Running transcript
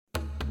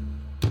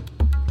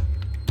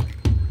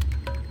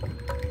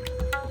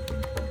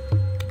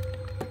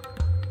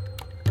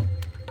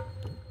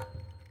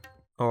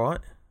All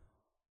right.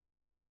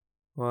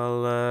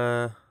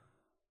 Well,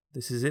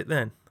 this is it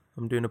then.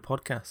 I'm doing a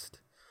podcast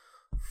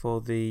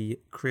for the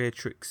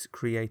Creatrix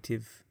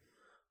Creative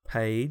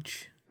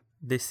page.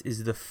 This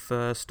is the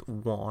first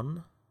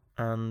one,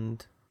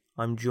 and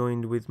I'm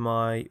joined with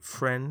my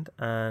friend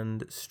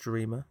and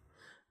streamer,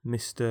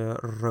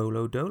 Mr.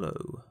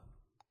 Rolodolo.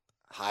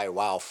 Hi,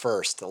 wow,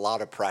 first. A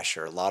lot of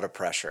pressure.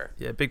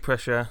 Yeah, big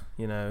pressure,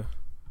 you know.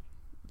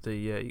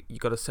 You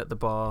got to set the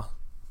bar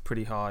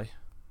pretty high.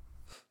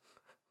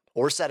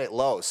 Or set it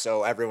low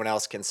so everyone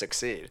else can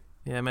succeed.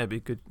 Yeah,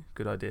 maybe. Good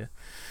idea.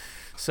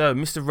 So,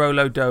 Mr.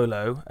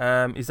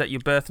 Rolodolo, is that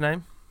your birth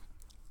name?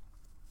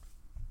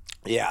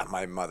 Yeah,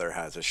 my mother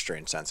has a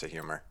strange sense of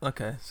humor.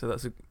 Okay, so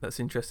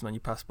that's interesting on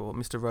your passport,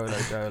 Mr.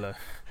 Rolodolo.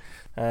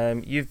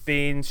 You've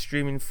been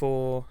streaming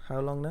for how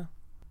long now?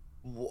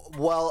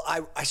 Well,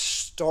 I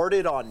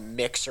started on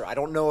Mixer. I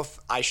don't know if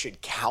I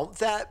should count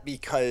that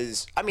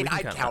because,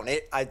 I'd count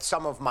it.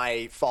 Some of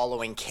my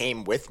following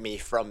came with me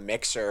from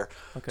Mixer.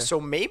 Okay. So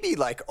maybe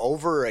like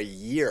over a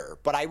year.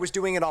 But I was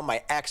doing it on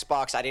my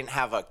Xbox. I didn't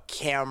have a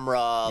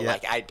camera. Yeah.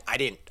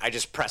 I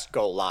just pressed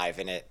go live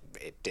and it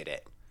did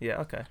it.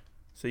 Yeah, okay.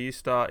 So you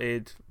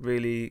started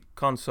really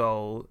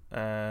console.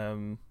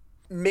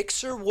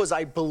 Mixer was,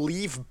 I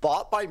believe,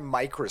 bought by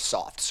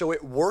Microsoft, so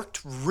it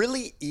worked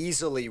really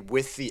easily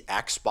with the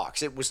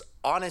Xbox. It was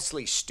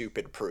honestly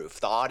stupid proof.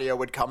 The audio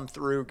would come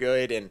through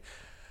good,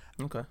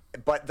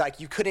 but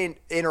like you couldn't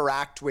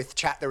interact with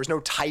chat. There was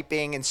no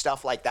typing and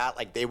stuff like that.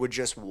 Like they would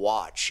just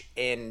watch.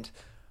 And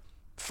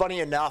funny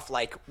enough,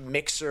 like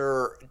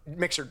Mixer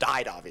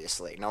died.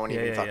 Obviously, no one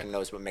even fucking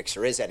knows what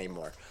Mixer is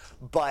anymore.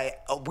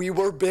 But we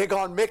were big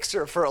on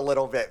Mixer for a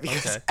little bit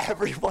because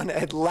everyone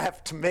had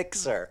left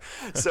Mixer.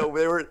 So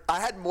I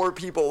had more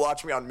people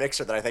watch me on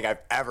Mixer than I think I've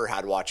ever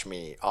had watch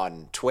me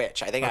on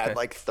Twitch. I think I had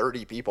like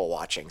 30 people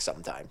watching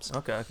sometimes.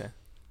 Okay.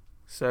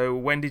 So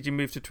when did you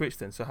move to Twitch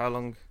then? So how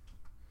long?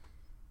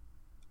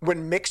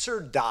 When Mixer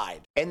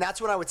died. And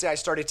that's when I would say I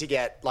started to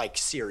get like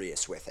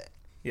serious with it.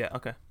 Yeah,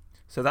 okay.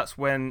 So that's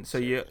when so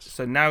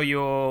now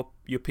you're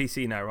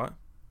PC now, right?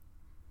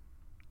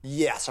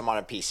 Yes, I'm on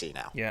a PC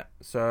now. Yeah.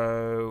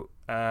 So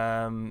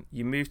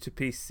you moved to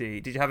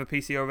PC. Did you have a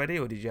PC already,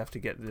 or did you have to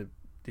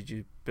did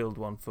you build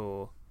one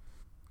for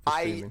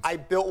streaming? I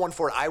built one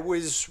for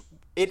it.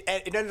 It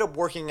ended up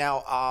working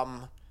out.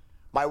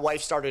 My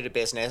wife started a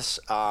business,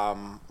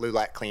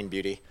 Lulette Clean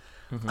Beauty.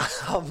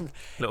 Mm-hmm.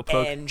 Little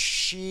plug. And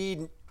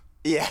she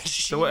needed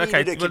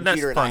a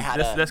computer, and I had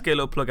let's get a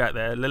little plug out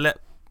there. Lulette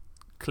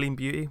Clean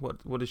Beauty.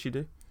 What does she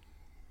do?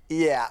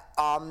 Yeah.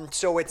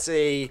 So it's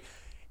a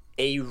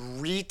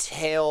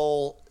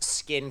retail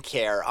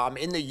skincare.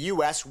 In the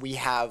U.S., we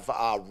have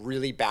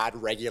really bad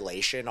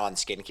regulation on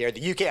skincare.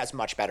 The U.K. has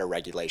much better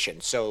regulation.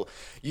 So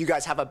you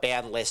guys have a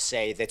ban list,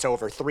 say, that's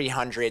over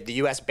 300. The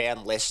U.S.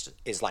 ban list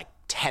is like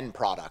 10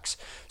 products.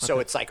 So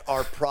it's like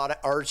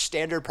our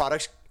standard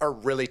products are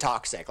really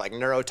toxic, like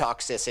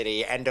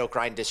neurotoxicity,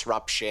 endocrine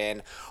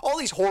disruption, all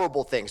these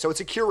horrible things. So it's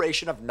a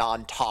curation of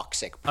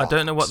non-toxic products. I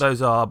don't know what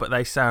those are, but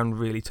they sound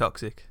really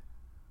toxic.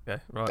 Okay,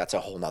 right. That's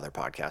a whole nother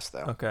podcast,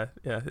 though. Okay,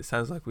 yeah, it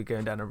sounds like we're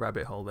going down a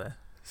rabbit hole there.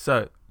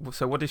 So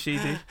what does she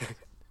do?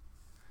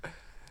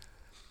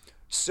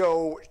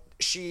 So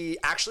she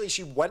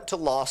went to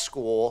law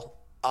school,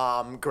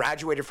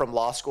 graduated from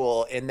law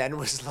school, and then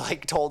was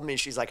like, told me,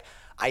 she's like,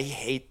 I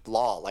hate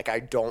law. Like, I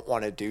don't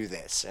want to do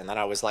this. And then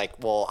I was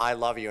like, well, I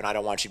love you and I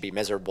don't want you to be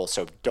miserable,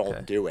 so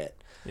don't do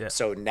it. Yeah.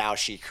 So now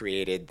she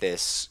created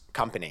this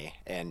company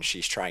and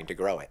she's trying to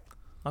grow it.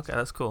 Okay,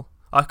 that's cool.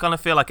 I kind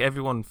of feel like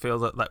everyone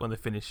feels like when they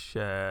finish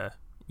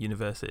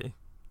university.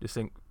 Just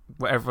think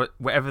whatever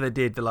they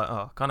did, they're like,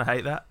 oh, I kind of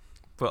hate that.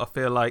 But I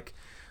feel like,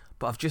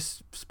 I've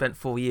just spent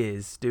 4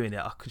 years doing it.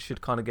 I should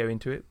kind of go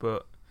into it.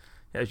 But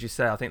as you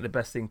say, I think the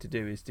best thing to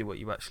do is do what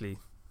you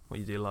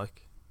do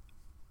like.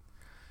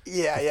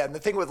 Yeah. And the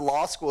thing with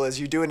law school is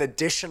you do an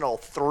additional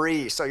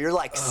 3, so you're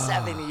like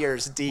 7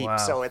 years deep. Wow.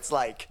 So it's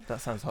like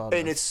that sounds hard.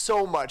 And it's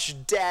so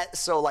much debt.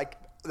 So like.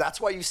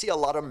 That's why you see a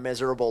lot of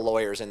miserable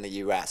lawyers in the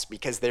U.S.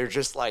 because they're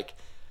just like,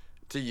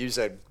 to use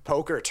a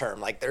poker term,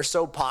 like they're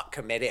so pot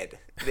committed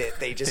that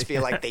they just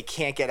feel like they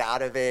can't get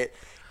out of it.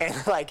 And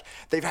like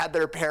they've had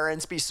their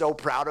parents be so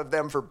proud of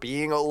them for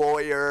being a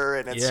lawyer,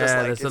 and it's just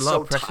like it's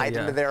so tied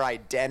into their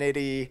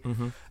identity.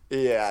 Mm-hmm.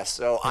 Yeah,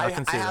 so I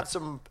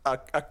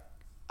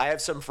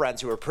have some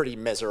friends who are pretty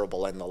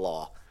miserable in the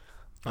law.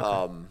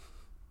 Okay.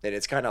 And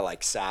it's kind of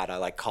like sad. I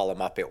like call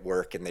them up at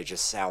work and they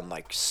just sound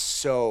like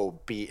so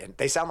beaten.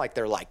 They sound like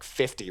they're like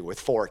 50 with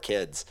 4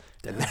 kids.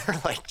 Damn. And they're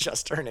like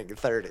just turning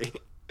 30.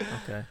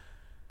 Okay.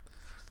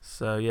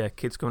 So yeah,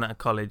 kids coming out of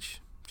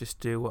college, just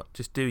do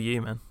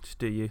you, man. Just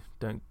do you.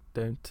 Don't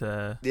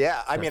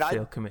yeah, I mean,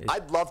 feel committed.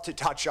 I'd love to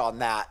touch on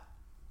that.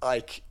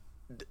 Like,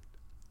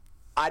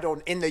 I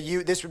don't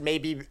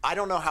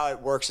know how it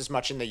works as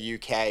much in the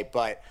UK,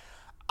 but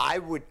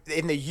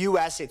in the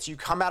US, it's you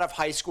come out of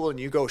high school and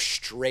you go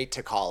straight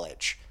to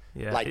college.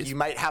 Yeah, like you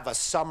might have a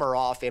summer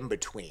off in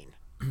between.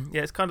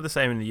 Yeah, it's kind of the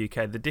same in the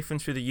UK. The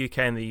difference with the UK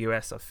and the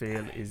US, I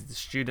feel, is the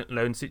student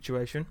loan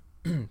situation.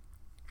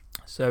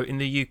 So in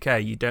the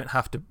UK, you don't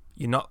have to.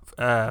 You're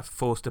not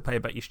forced to pay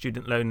back your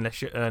student loan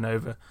unless you earn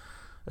over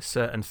a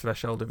certain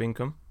threshold of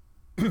income.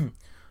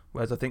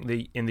 Whereas I think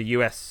in the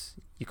US,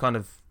 you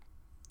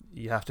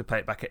have to pay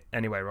it back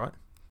anyway, right?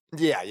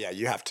 Yeah,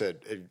 you have to.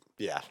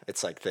 Yeah,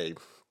 it's like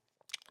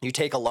you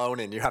take a loan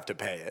and you have to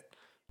pay it.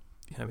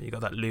 Yeah, you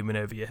got that looming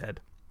over your head.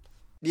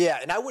 Yeah,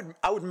 and I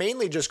would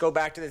mainly just go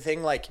back to the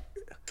thing like,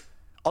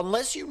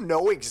 unless you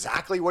know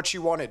exactly what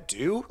you want to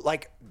do,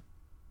 like,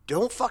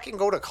 don't fucking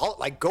go to college.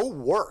 Like, go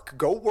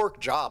work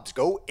jobs,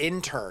 go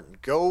intern,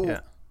 go.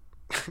 Yeah.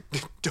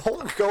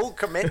 Don't go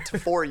commit to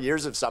 4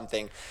 years of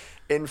something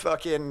in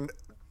fucking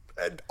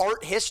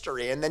art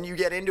history, and then you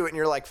get into it and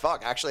you're like,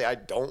 fuck, actually I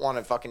don't want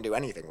to fucking do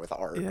anything with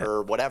art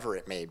or whatever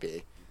it may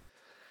be.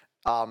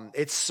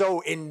 It's so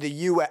in the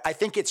US, I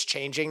think it's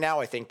changing now.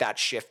 I think that's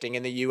shifting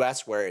in the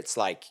US where it's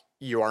like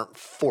you aren't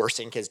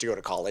forcing kids to go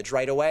to college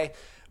right away,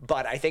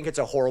 but I think it's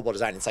a horrible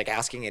design. It's like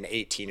asking an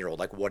 18-year-old,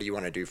 like, what do you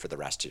want to do for the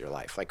rest of your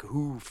life? Like,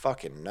 who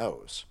fucking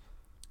knows?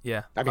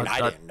 Yeah. I mean,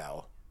 I didn't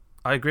know.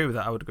 I agree with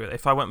that. I would agree with that.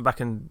 If I went back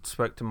and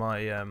spoke to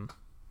my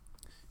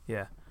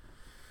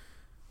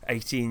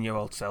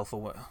 18-year-old self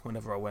or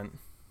whenever I went,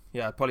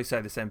 I'd probably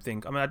say the same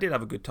thing. I mean, I did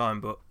have a good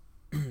time, but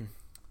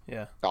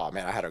yeah. Oh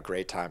man, I had a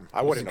great time.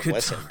 I wouldn't have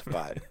listened,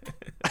 but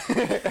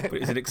but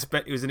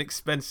it was an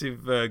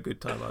expensive good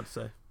time, I'd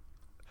say.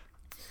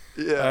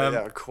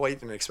 Yeah,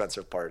 quite an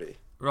expensive party.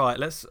 Right,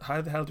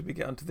 how the hell did we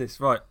get onto this?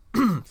 Right,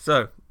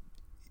 so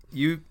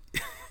you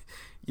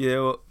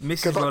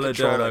Mrs.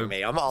 Rolodolo,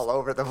 me. I'm all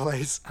over the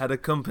place. had a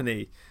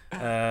company,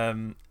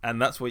 and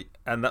that's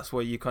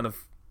where you kind of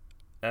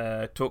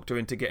talked her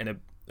into getting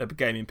a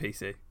gaming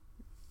PC. Is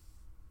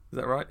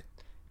that right?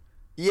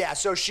 Yeah,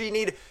 so she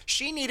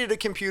needed a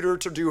computer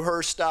to do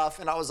her stuff,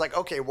 and I was like,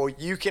 okay, well,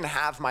 you can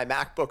have my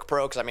MacBook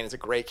Pro, because I mean, it's a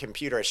great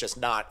computer. It's just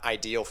not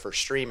ideal for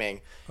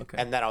streaming. Okay.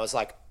 And then I was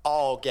like,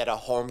 I'll get a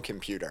home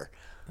computer.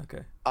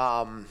 Okay.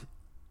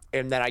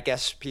 And then I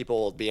guess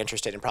people will be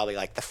interested in probably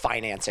like the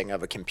financing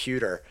of a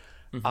computer.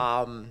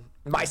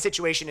 Mm-hmm. My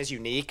situation is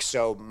unique,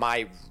 so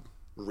my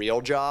real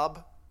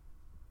job,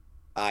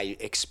 I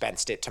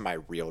expensed it to my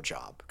real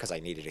job because I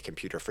needed a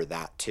computer for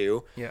that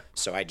too. Yeah.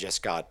 So I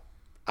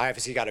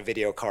obviously got a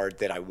video card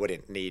that I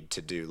wouldn't need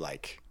to do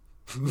like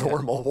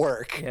normal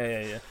work.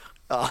 Yeah.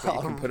 You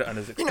can put it on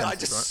as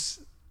expenses,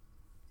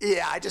 right?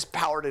 Yeah, I just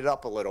powered it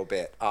up a little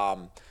bit.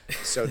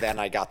 So then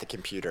I got the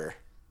computer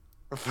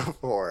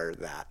for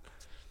that.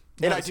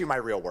 And I do my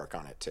real work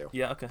on it too.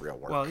 Yeah, okay. Real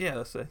work. Well, yeah,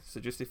 that's it. So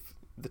just if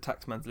the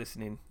taxman's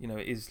listening,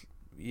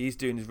 he's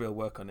doing his real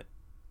work on it.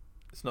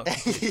 It's not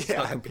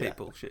complete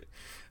bullshit.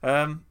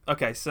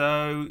 Okay,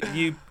 so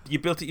you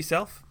built it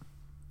yourself?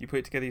 You put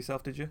it together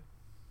yourself, did you?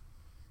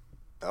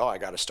 Oh, I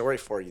got a story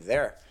for you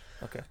there.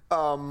 Okay.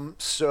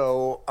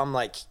 So I'm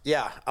like,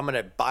 I'm going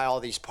to buy all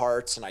these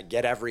parts, and I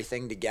get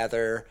everything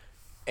together,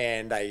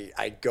 and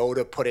I go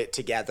to put it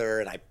together,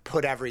 and I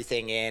put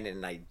everything in,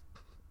 and I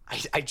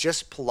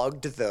just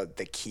plugged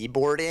the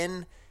keyboard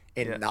in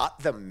and not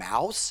the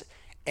mouse.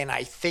 And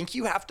I think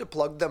you have to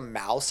plug the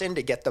mouse in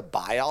to get the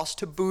BIOS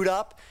to boot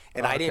up.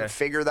 And I didn't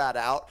figure that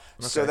out.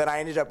 Okay. So then I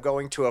ended up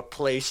going to a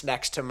place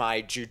next to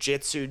my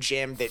jiu-jitsu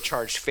gym that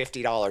charged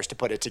 $50 to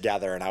put it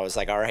together. And I was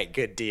like, all right,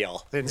 good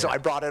deal. And so I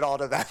brought it all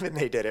to them, and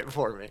they did it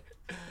for me.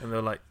 And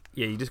they're like,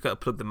 you just got to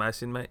plug the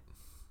mouse in, mate.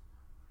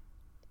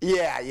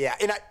 Yeah.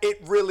 And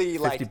it really,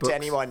 like, $50. to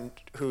anyone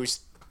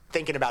who's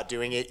thinking about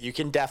doing it, you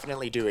can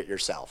definitely do it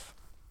yourself.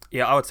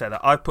 Yeah, I would say that.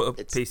 I put a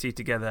PC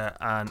together,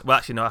 and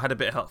I had a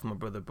bit of help from my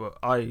brother, but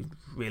I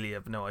really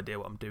have no idea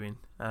what I'm doing.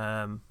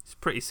 It's a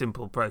pretty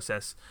simple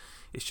process.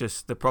 It's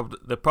just the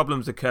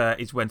problems occur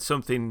is when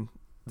something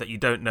that you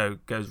don't know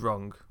goes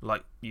wrong.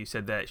 Like you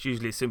said there, it's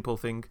usually a simple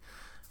thing,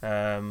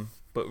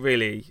 but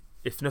really,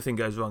 if nothing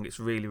goes wrong, it's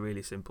really,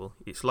 really simple.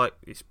 It's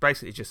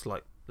basically just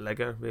like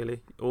Lego, really.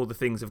 All the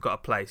things have got a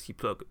place. You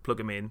plug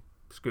them in,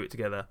 screw it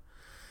together,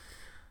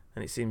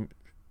 and it seems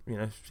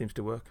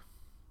to work.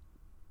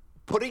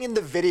 Putting in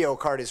the video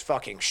card is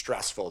fucking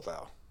stressful,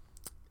 though.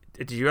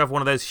 Did you have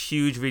one of those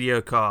huge video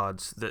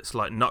cards that's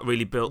like not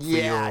really built for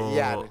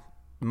your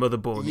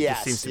motherboard? It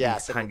just seems to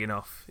be hanging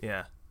off.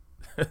 Yeah.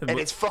 And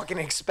it's fucking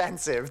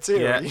expensive too.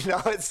 Yeah.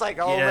 It's like,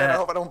 man, I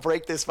hope I don't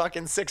break this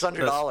fucking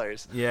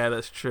 $600. Yeah,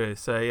 that's true.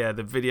 So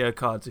the video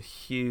cards are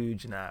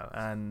huge now,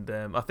 and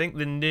I think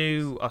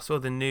I saw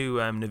the new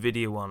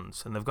Nvidia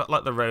ones, and they've got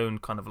like their own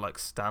kind of like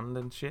stand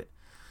and shit.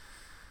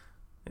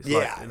 It's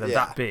like they're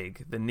that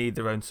big. They need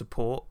their own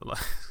support. Like,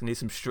 they need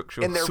some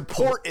structural and their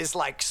support. Port is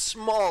like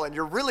small, and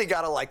you really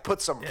gotta like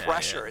put some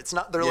pressure. It's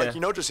not. They're like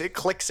just it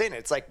clicks in.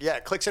 It's like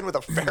it clicks in with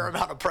a fair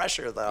amount of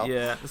pressure though.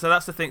 Yeah. So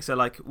that's the thing. So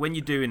like when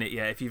you're doing it,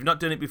 if you've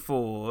not done it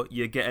before,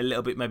 you get a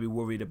little bit maybe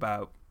worried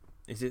about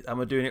am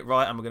I doing it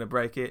right? Am I going to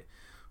break it?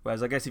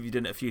 Whereas I guess if you've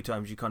done it a few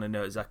times, you kind of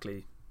know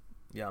exactly.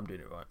 Yeah, I'm doing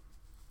it right.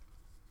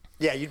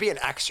 Yeah, you'd be an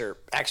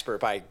expert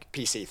by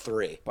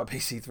PC3. By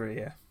PC3,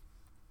 yeah.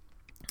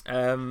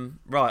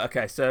 Right,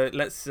 okay, so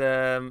let's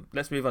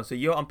move on. So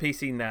you're on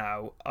PC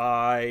now.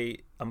 I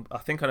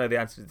think I know the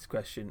answer to this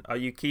question. Are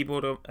you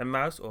keyboard and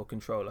mouse or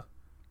controller?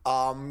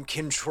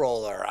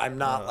 Controller. I'm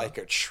not like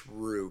a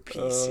true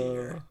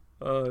PCer.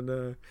 Oh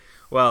no.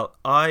 Well,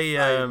 I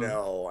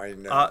know.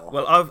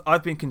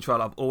 I've been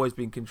controller. I've always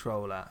been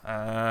controller.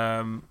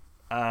 And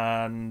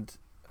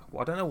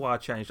well, I don't know why I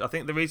changed. I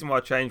think the reason why I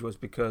changed was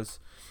because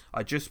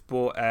I just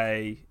bought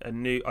I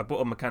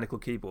bought a mechanical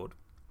keyboard.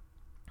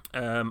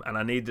 And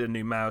I needed a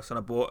new mouse, and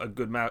I bought a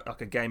good mouse, like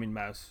a gaming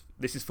mouse.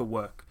 This is for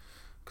work,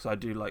 because I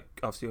do like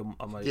obviously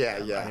on my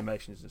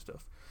animations and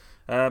stuff.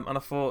 And I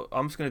thought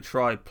I'm just going to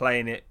try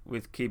playing it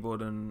with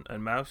keyboard and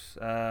mouse.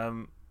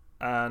 And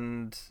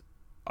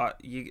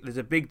there's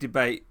a big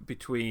debate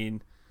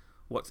between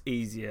what's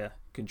easier,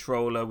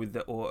 controller with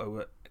the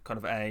auto kind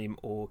of aim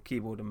or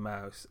keyboard and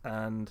mouse.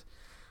 And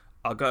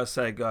I gotta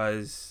say,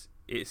 guys,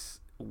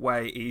 it's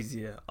way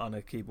easier on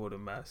a keyboard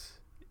and mouse.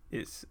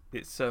 It's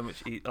so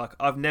much like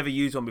I've never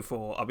used one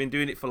before. I've been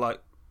doing it for like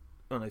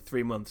I don't know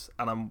 3 months,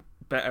 and I'm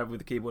better with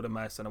the keyboard and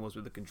mouse than I was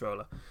with the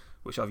controller,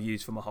 which I've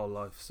used for my whole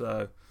life.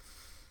 So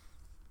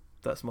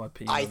that's my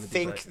opinion. I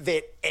think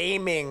that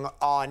aiming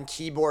on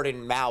keyboard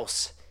and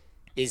mouse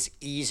is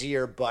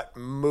easier, but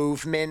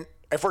movement,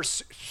 if we're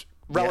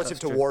relative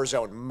to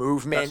Warzone,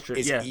 movement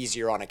is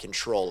easier on a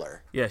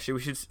controller. Yeah, so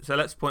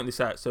let's point this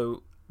out.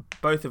 So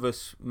both of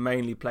us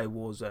mainly play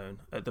Warzone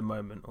at the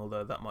moment,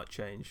 although that might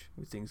change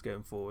with things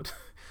going forward.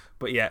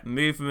 But yeah,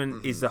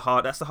 movement is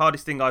that's the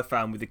hardest thing I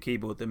found with the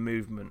keyboard, the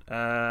movement.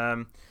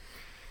 And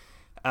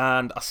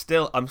I'm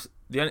still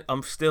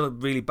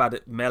really bad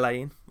at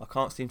meleeing. I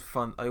can't seem to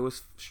find. I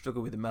always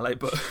struggle with the melee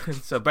button.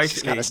 So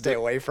basically, you gotta stay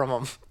away from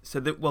them. So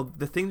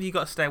the thing that you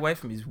got to stay away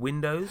from is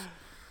windows.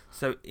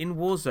 So in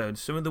Warzone,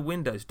 some of the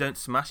windows don't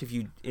smash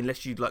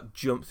unless you like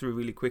jump through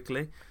really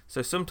quickly.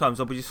 So sometimes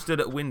I'll be just stood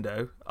at a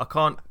window.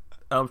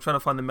 I'm trying to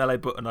find the melee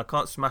button. I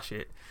can't smash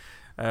it,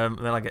 and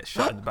then I get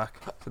shot in the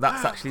back. So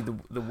that's actually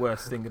the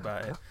worst thing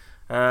about it.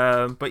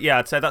 But yeah,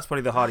 I'd say that's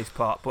probably the hardest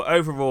part. But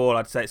overall,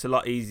 I'd say it's a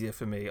lot easier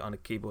for me on a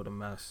keyboard and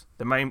mouse.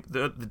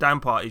 The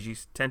down part is you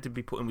tend to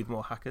be put in with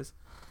more hackers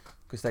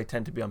because they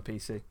tend to be on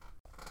PC.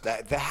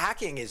 The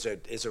hacking is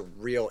a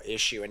real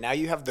issue, and now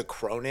you have the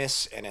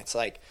Cronus, and it's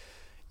like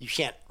you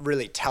can't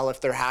really tell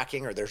if they're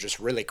hacking or they're just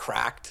really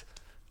cracked.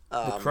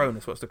 The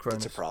Cronus, what's the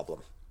Cronus? It's a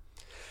problem.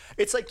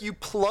 It's like you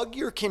plug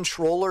your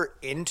controller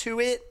into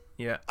it.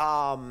 Yeah.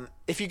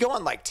 If you go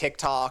on like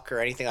TikTok or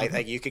anything like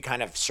that, you could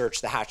kind of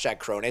search the hashtag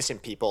Cronus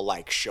and people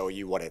like show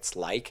you what it's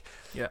like.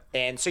 Yeah.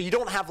 And so you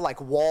don't have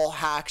like wall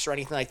hacks or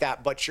anything like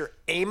that, but your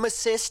aim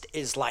assist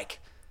is like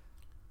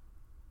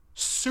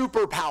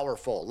super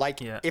powerful. Like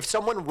if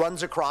someone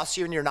runs across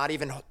you and you're not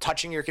even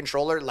touching your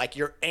controller, like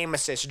your aim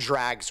assist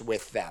drags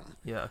with them.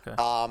 Yeah, okay.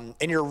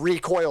 And your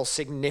recoil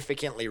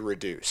significantly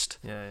reduced.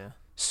 Yeah.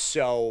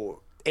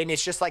 So, and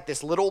it's just like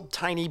this little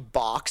tiny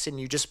box, and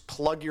you just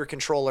plug your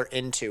controller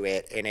into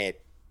it, and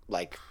it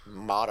like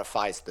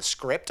modifies the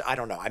script. I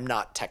don't know. I'm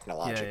not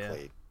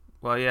technologically. Yeah.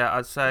 Well, yeah,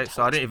 I'd say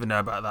so. I didn't even know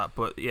about that,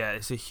 but yeah,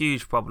 it's a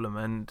huge problem,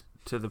 and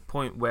to the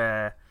point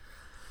where.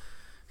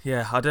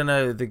 Yeah, I don't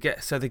know. The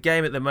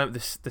game at the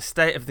moment, the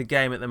state of the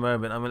game at the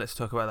moment. I mean, let's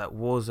talk about that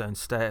Warzone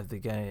state of the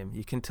game.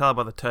 You can tell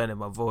by the tone of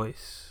my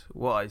voice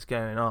what is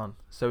going on.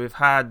 So we've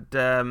had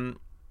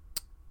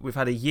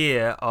a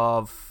year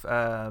of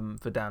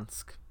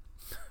Verdansk,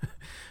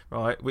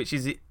 right? Which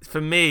is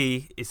for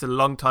me, it's a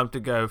long time to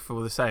go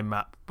for the same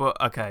map. But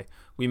okay,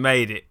 we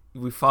made it.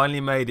 We finally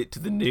made it to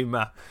the new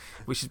map,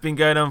 which has been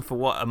going on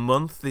for a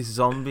month. This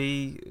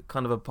zombie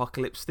kind of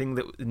apocalypse thing,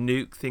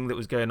 nuke thing that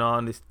was going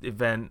on, this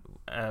event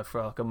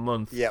for like a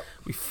month. Yep.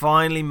 We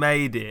finally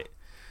made it,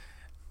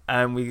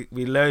 and we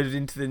loaded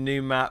into the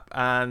new map.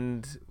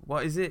 And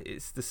what is it?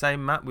 It's the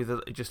same map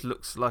it just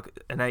looks like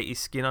an 80s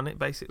skin on it,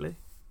 basically.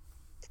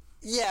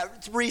 Yeah,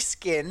 it's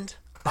reskinned.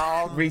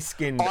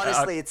 Reskinned.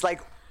 Honestly, it's like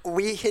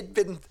we had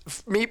been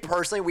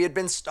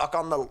stuck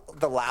on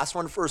the last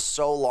one for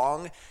so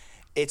long.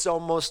 It's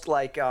almost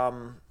like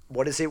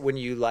what is it when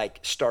you like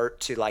start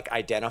to like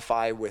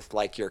identify with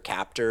like your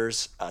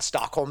captors?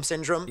 Stockholm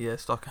syndrome. Yeah,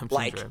 Stockholm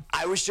syndrome. Like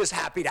I was just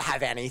happy to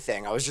have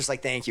anything. I was just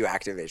like, thank you,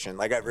 Activision.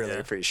 Like I really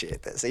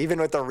appreciate this, even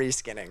with the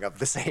reskinning of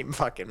the same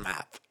fucking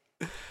map.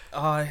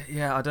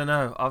 Yeah, I don't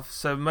know.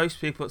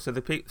 Most people,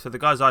 the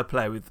guys I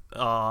play with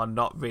are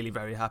not really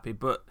very happy.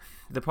 But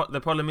the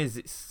problem is,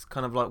 it's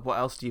kind of like, what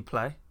else do you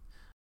play?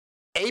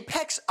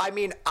 Apex, I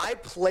mean, I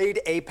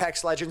played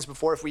Apex Legends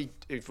before,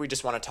 if we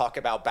just want to talk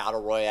about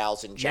battle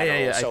royales in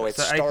general. Yeah. So it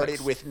started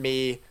with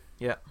me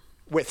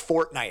with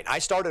Fortnite. I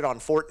started on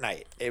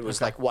Fortnite. It was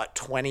like, what,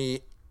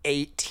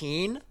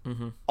 2018?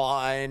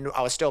 I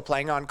was still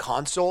playing on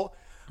console.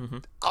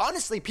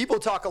 Honestly, people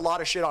talk a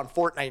lot of shit on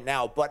Fortnite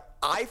now, but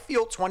I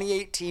feel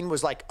 2018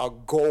 was like a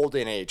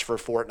golden age for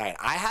Fortnite.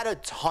 I had a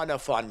ton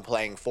of fun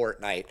playing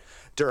Fortnite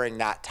during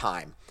that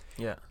time.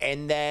 Yeah.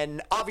 And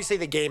then obviously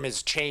the game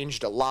has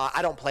changed a lot.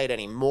 I don't play it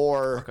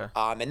anymore. Okay.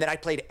 And then I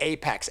played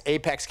Apex.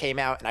 Apex came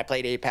out and I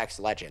played Apex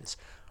Legends.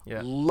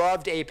 Yeah.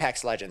 Loved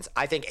Apex Legends.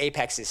 I think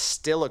Apex is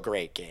still a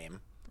great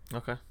game.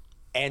 Okay.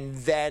 And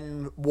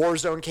then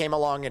Warzone came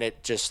along and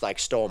it just like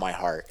stole my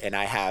heart. And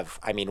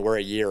we're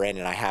a year in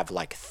and I have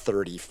like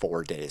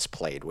 34 days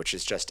played, which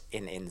is just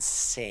an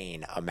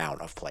insane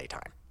amount of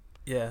playtime.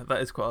 Yeah,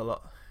 that is quite a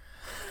lot.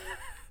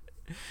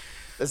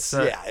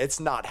 It's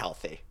not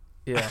healthy.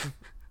 Yeah.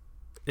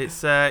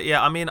 It's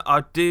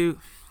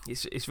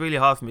it's really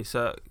hard for me.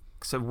 So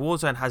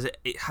Warzone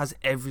has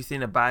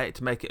everything about it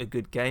to make it a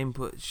good game,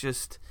 but it's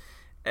just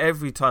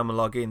every time I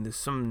log in, there's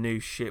some new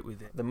shit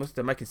with it.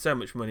 They're making so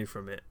much money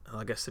from it. And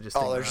I guess they're just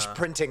they're just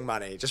printing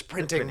money,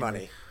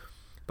 money.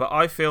 But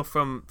I feel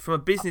from a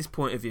business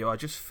point of view, I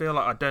just feel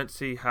like I don't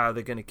see how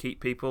they're going to keep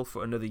people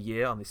for another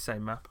year on this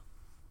same map.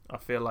 I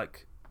feel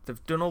like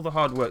they've done all the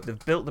hard work,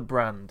 they've built the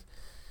brand,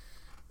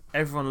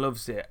 everyone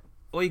loves it.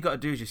 All you got to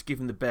do is just give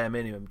them the bare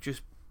minimum.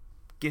 Just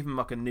give them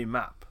like a new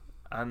map,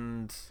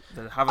 and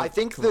they haven't. I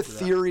think the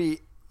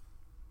theory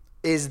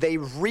is they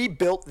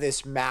rebuilt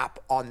this map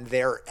on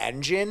their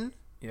engine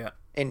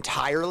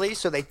entirely.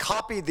 So they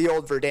copied the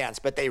old Verdansk,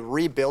 but they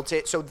rebuilt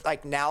it. So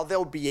like now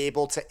they'll be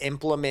able to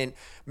implement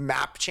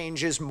map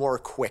changes more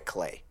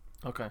quickly.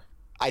 Okay.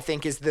 I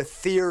think is the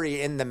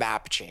theory in the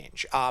map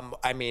change.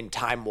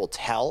 Time will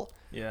tell.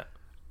 Yeah.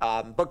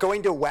 But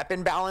going to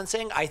weapon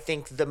balancing, I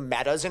think the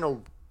meta's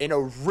in a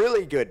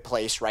really good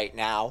place right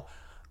now.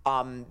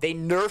 They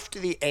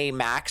nerfed the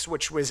AMAX,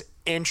 which was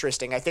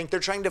interesting. I think they're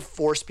trying to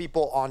force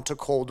people onto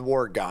Cold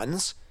War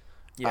guns,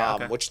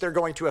 which they're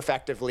going to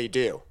effectively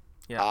do.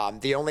 Yeah.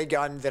 The only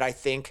gun that I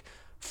think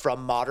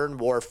from Modern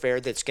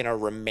Warfare that's going to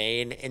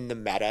remain in the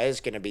meta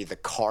is going to be the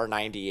Kar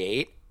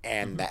 98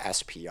 and the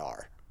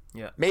SPR.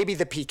 Yeah. Maybe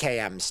the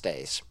PKM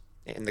stays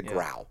in the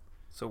Grau.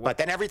 But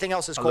then everything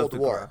else is Cold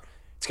War. Grau.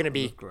 It's going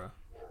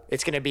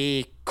to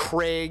be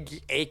Krig,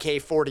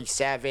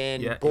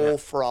 AK-47,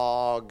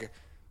 Bullfrog,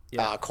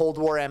 Cold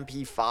War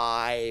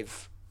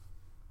MP5.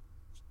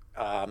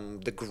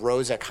 The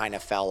Groza kind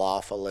of fell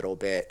off a little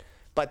bit.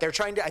 But they're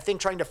trying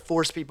to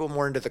force people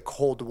more into the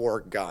Cold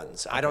War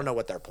guns. Okay. I don't know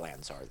what their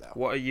plans are, though.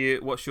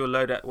 What's your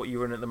loadout? What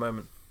you run at the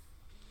moment?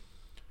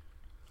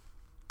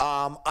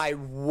 I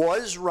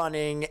was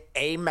running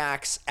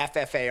AMAX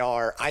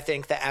FFAR. I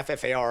think the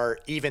FFAR,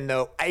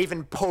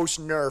 even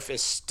post-nerf,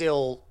 is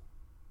still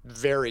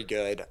very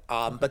good.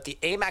 But the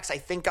AMAX, I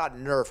think, got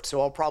nerfed, so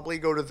I'll probably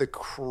go to the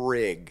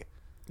Krig.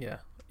 Yeah.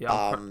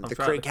 The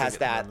Krig has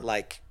that,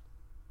 like,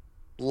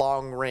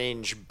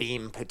 long-range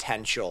beam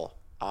potential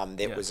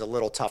that was a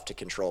little tough to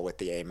control with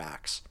the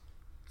AMAX.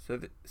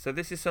 So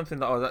this is something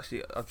that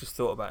I've just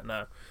thought about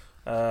now.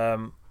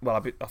 I've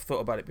thought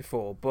about it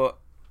before, but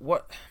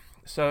what...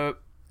 So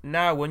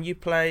now when you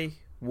play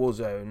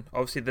Warzone,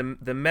 obviously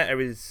the meta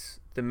is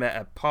the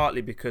meta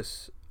partly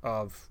because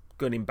of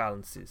gun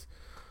imbalances,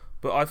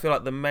 but I feel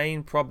like the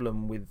main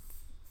problem with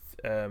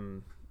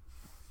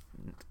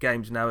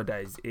games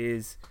nowadays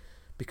is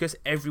because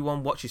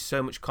everyone watches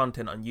so much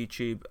content on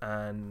YouTube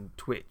and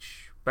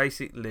Twitch.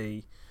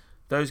 Basically,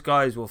 those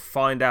guys will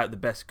find out the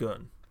best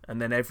gun,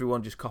 and then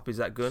everyone just copies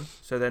that gun.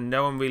 So then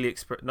no one really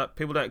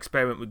people don't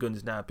experiment with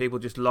guns now. People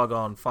just log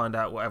on, find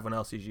out what everyone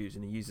else is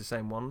using, and use the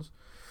same ones.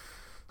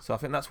 So I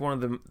think that's one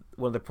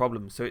of the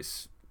problems. So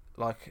it's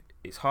like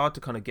it's hard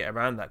to kind of get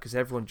around that because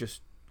everyone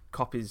just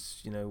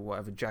copies,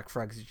 whatever Jack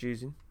Frags is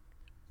using.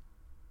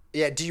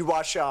 Yeah. Do you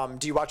watch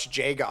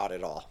J God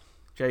at all?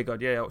 J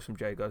God, yeah, I watch some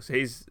J God. So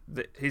he's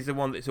the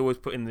one that's always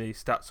putting the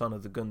stats on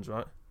of the guns,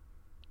 right?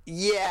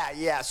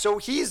 Yeah. So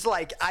he's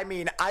like, I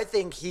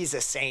think he's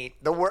a saint.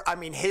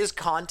 His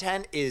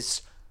content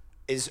is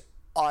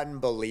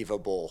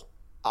unbelievable.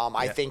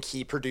 I think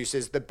he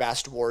produces the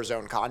best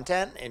Warzone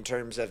content in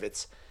terms of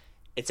it's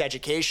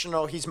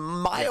educational. He's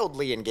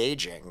mildly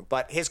engaging,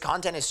 but his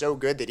content is so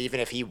good that even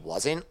if he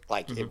wasn't,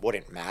 it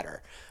wouldn't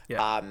matter.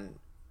 Yeah.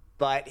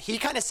 But he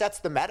kind of sets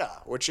the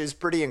meta, which is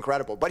pretty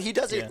incredible. But he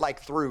does it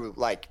through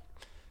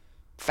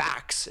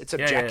facts. It's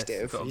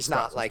objective. He's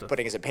not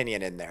putting his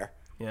opinion in there.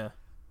 Yeah.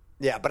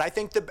 Yeah, but I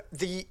think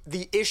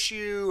the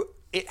issue,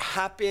 it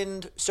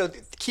happened. So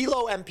the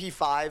Kilo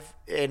MP5,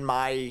 in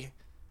my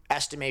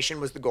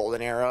estimation, was the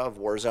golden era of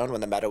Warzone when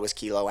the meta was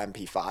Kilo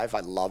MP5. I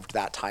loved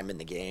that time in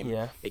the game.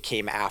 Yeah. It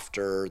came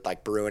after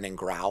Bruin and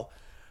Grau.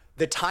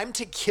 The time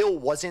to kill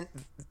wasn't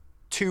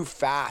too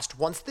fast.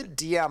 Once the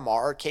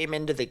DMR came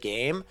into the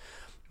game,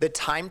 the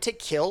time to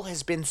kill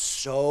has been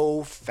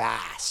so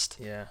fast.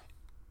 Yeah.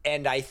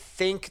 And I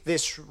think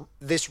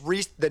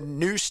the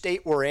new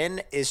state we're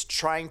in is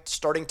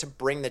starting to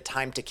bring the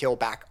time to kill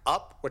back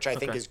up, which I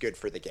think is good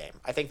for the game.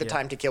 I think the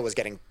time to kill was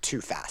getting too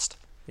fast.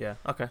 Yeah.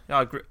 Okay. Yeah,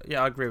 I agree.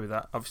 Yeah, I agree with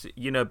that. Obviously,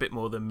 you know a bit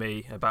more than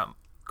me about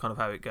kind of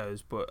how it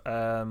goes, but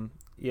there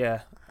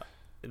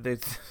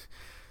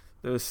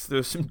was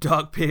some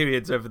dark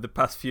periods over the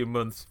past few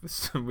months with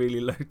some really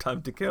low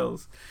time to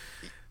kills.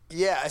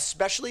 Yeah,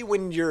 especially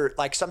when you're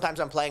sometimes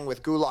I'm playing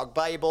with Gulag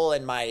Bible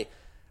and my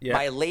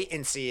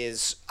latency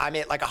is I'm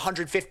at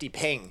 150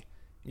 ping.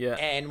 Yeah.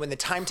 And when the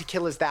time to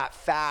kill is that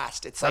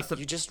fast, it's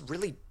you just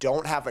really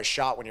don't have a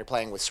shot when you're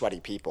playing with sweaty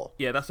people.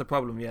 Yeah, that's the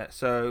problem, yeah.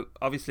 So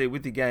obviously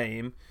with the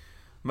game,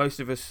 most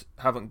of us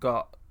haven't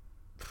got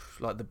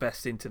like the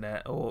best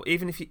internet, or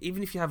even if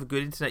you have a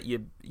good internet,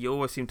 you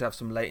always seem to have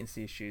some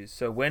latency issues.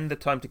 So when the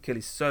time to kill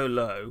is so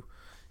low,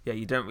 yeah,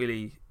 you don't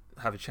really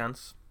have a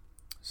chance.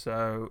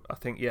 So I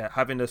think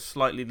having a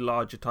slightly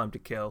larger time to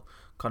kill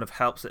kind of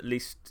helps at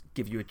least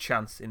give you a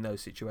chance in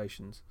those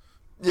situations.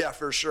 Yeah,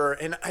 for sure.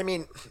 And I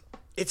mean,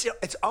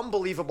 it's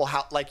unbelievable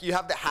how like you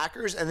have the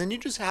hackers, and then you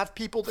just have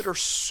people that are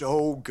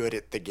so good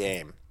at the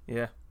game.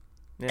 Yeah,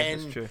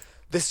 and that's true.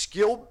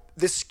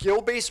 The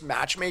skill-based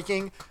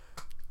matchmaking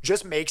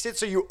just makes it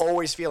so you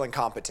always feel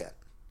incompetent.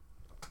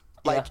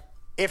 Like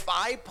if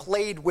I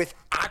played with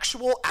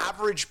actual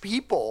average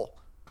people,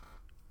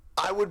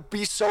 I would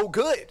be so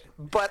good,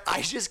 but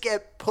I just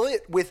get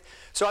put with.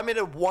 So I'm at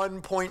a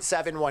 1.71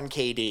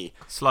 KD.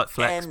 Slight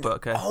flex, but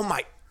okay. Oh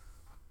my,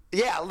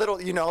 yeah, a little,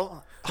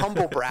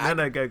 humble brag.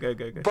 No, go.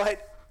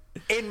 But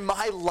in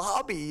my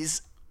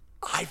lobbies,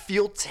 I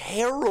feel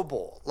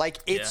terrible. Like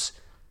it's.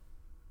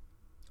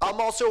 I'm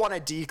also on a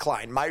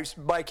decline. My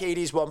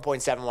KD's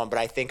 1.71, but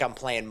I think I'm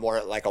playing more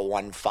at like a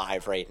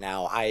 1.5 right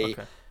now. I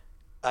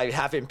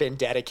haven't been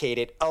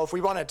dedicated. Oh, if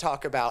we want to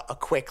talk about a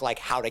quick like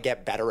how to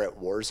get better at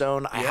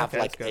Warzone, I have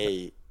like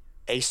a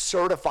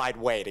certified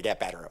way to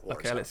get better at Warzone.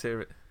 Okay, let's hear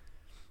it.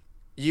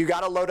 You got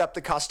to load up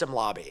the custom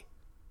lobby.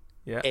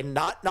 Yeah. And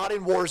not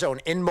in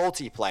Warzone, in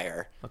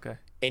multiplayer. Okay.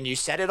 And you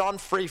set it on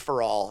free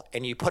for all,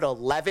 and you put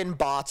 11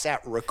 bots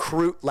at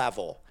recruit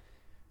level.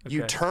 Okay.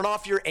 You turn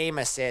off your aim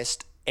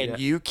assist, and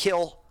you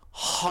kill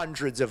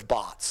hundreds of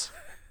bots.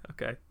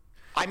 Okay.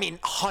 I mean,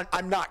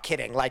 I'm not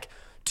kidding. Like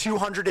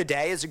 200 a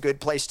day is a good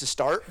place to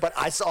start. But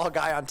I saw a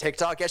guy on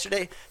TikTok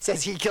yesterday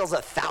says he kills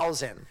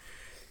 1,000.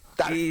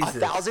 That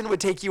 1,000 would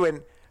take you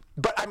in.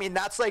 But I mean,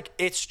 that's like,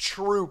 it's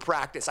true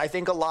practice. I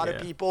think a lot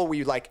of people,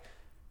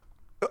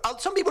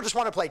 some people just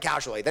want to play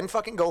casually. Then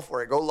fucking go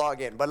for it. Go log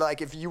in. But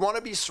like, if you want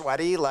to be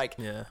sweaty, like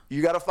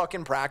you got to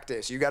fucking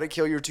practice. You got to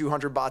kill your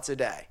 200 bots a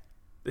day.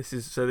 This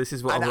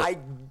is what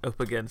I'm up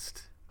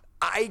against.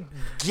 I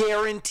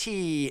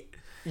guarantee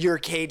your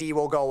KD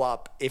will go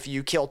up if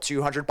you kill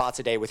 200 bots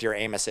a day with your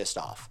aim assist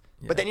off.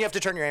 Yeah. But then you have to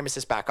turn your aim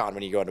assist back on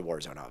when you go into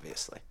Warzone,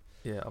 obviously.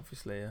 Yeah,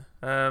 obviously,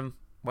 yeah.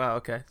 Wow,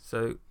 okay.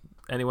 So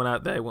anyone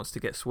out there who wants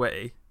to get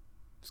sweaty,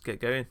 just get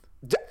going.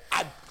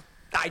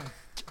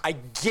 I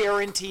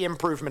guarantee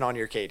improvement on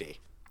your KD.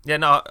 Yeah,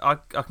 no, I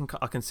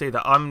can see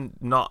that. I'm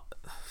not.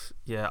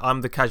 Yeah, I'm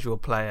the casual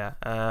player.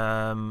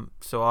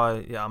 So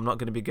I'm not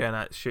going to be going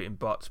out shooting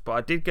bots. But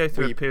I did go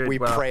through a period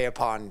where... We prey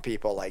upon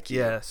people like you.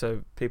 Yeah,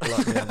 so people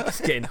like me are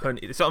just getting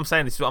hunted. That's what I'm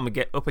saying. This is what I'm going to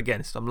get up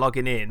against. I'm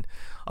logging in.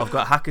 I've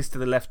got hackers to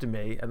the left of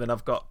me, and then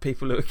I've got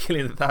people who are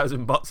killing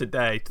 1,000 bots a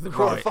day to the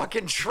right. We're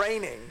fucking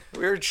training.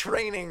 We're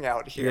training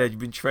out here. Yeah, you've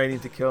been training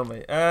to kill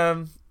me.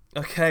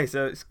 Okay,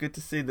 so it's good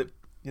to see that,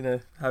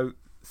 how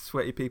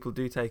sweaty people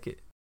do take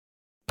it.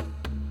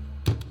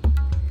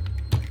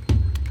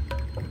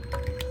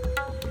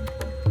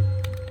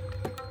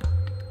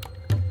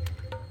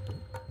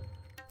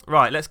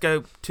 Right, let's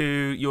go to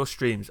your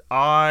streams.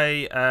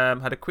 I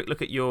had a quick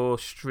look at your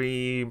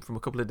stream from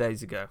a couple of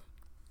days ago.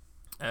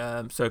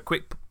 So a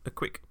quick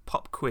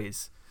pop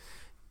quiz.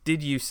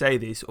 Did you say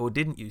this or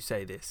didn't you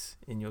say this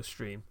in your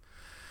stream?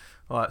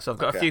 All right, so I've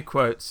got a few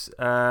quotes.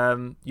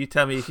 You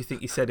tell me if you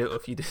think you said it or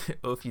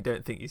if you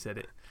don't think you said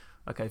it.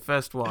 Okay,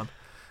 first one.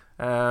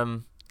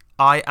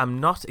 I am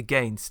not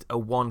against a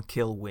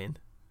 1-kill win.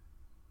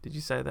 Did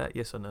you say that?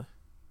 Yes or no?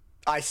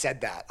 I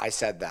said that.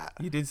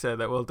 You did say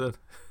that. Well done.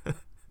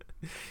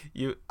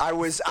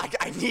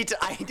 I need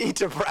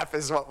to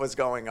preface what was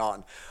going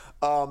on.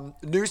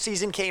 New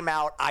season came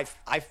out. I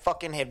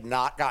fucking have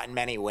not gotten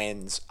many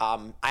wins.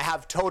 I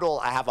have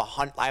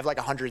like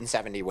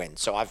 170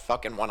 wins, so I've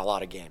fucking won a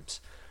lot of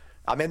games.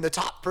 I'm in the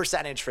top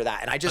percentage for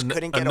that, and I just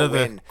couldn't get a win.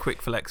 Another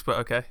quick flex, but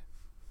okay.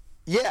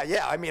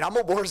 Yeah. I mean, I'm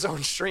a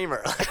Warzone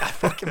streamer. Like, I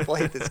fucking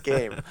played this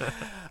game.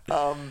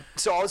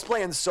 So I was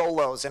playing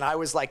solos, and I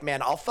was like,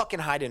 man, I'll fucking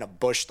hide in a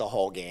bush the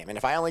whole game. And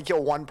if I only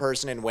kill one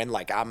person and win,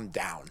 like, I'm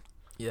down.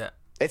 Yeah.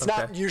 It's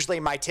not usually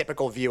my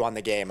typical view on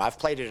the game. I've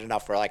played it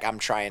enough where, like, I'm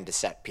trying to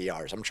set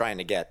PRs. I'm trying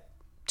to get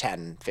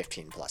 10,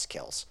 15 plus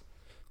kills.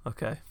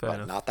 Okay, fair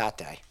enough. Not that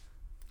day.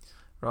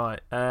 Right.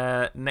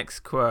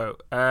 Next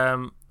quote.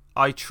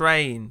 I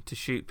train to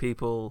shoot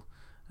people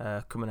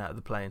coming out of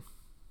the plane.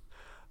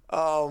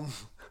 No.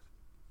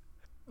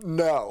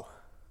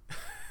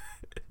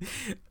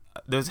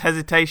 There's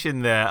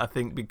hesitation there, I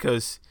think,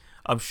 because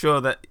I'm sure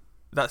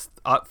that's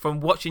from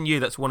watching you.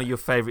 That's one of your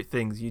favourite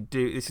things you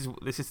do.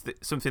 This is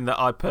something that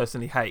I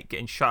personally hate: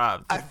 getting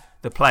shot out of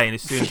the plane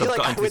as soon as I've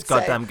got into this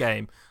goddamn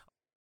game.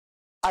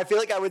 I feel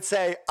like I would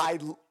say I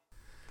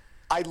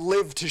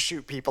live to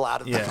shoot people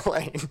out of the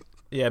plane.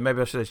 Yeah,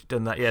 maybe I should have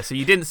done that. Yeah, so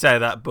you didn't say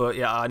that, but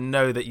yeah, I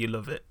know that you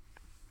love it.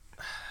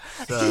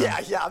 So. Yeah,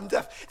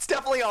 it's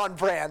definitely on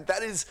brand.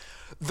 That is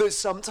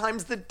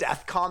sometimes the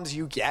death comms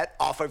you get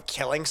off of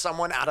killing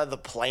someone out of the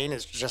plane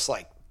is just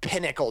like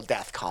pinnacle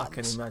death comms. I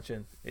can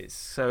imagine. It's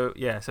so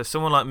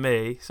someone like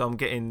me, so I'm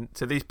getting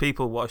to these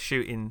people what are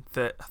shooting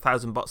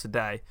 1,000 bots a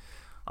day.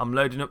 I'm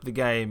loading up the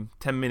game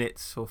 10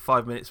 minutes or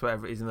 5 minutes,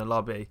 whatever it is in the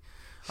lobby.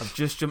 I've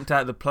just jumped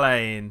out of the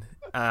plane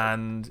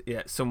and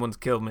someone's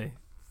killed me.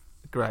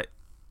 Great.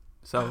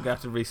 So I'm going to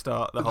have to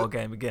restart the whole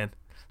game again.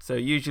 So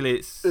usually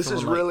it's... This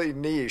is really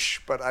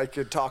niche, but I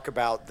could talk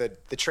about the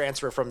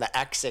transfer from the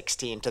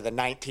X16 to the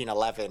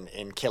 1911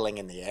 in killing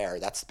in the air.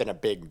 That's been a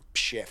big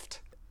shift.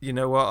 You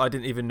know what? I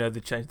didn't even know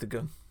they changed the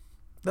gun.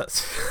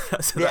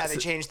 They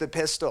changed the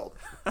pistol.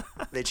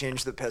 They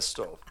changed the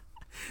pistol.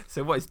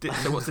 So what's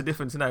the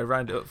difference now?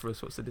 Round it up for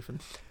us. What's the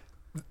difference?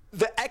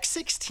 The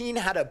X16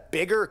 had a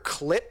bigger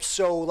clip,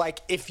 so like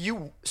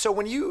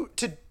when you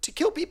to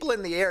kill people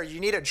in the air, you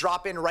need to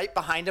drop in right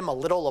behind them, a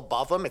little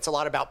above them. It's a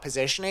lot about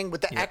positioning.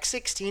 With the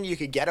X16, you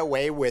could get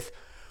away with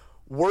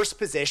worse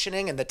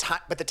positioning, and the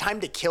time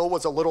to kill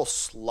was a little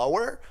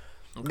slower.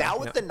 Okay, now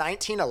with the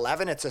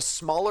 1911, it's a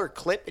smaller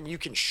clip, and you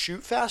can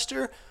shoot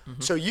faster,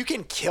 so you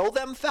can kill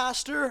them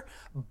faster,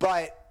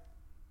 but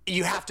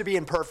you have to be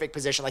in perfect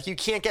position. Like, you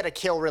can't get a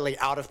kill really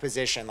out of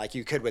position like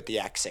you could with the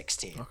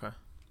X16. Okay.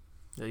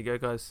 There you go,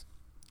 guys.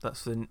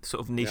 That's the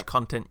sort of niche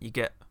content you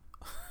get.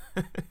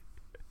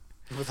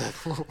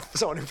 With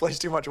someone who plays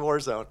too much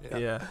Warzone.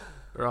 Yeah.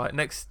 Right.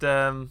 Next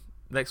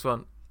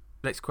one.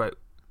 Next quote.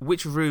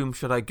 Which room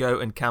should I go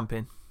and camp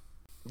in?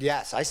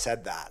 Yes, I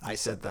said that. I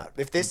said that.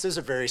 If this was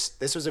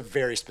a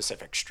very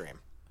specific stream.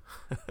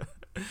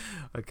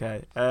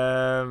 Okay.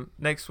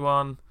 Next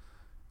one.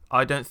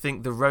 I don't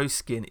think the rose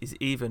skin is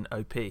even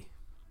OP. Did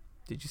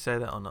you say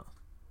that or not?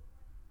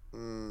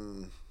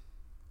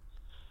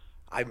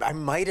 I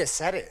might have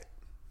said it.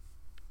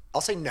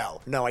 I'll say no.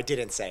 No, I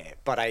didn't say it,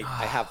 but I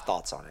have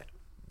thoughts on it.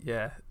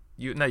 Yeah.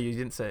 You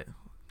didn't say it.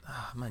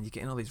 Oh, man, you're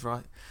getting all these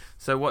right.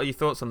 So what are your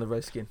thoughts on the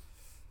rose skin?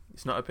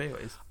 It's not OP,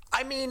 what is?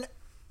 I mean,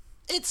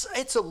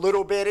 it's a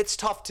little bit. It's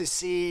tough to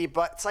see,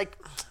 but it's like,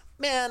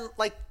 man,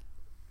 like,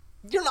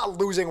 you're not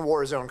losing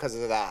Warzone because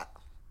of that.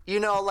 You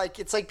know, like,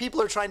 it's like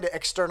people are trying to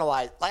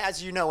externalize, like,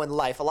 as you know in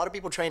life, a lot of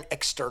people try and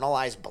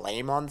externalize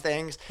blame on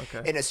things.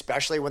 Okay. And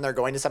especially when they're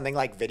going to something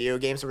like video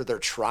games where they're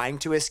trying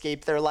to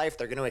escape their life,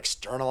 they're going to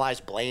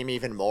externalize blame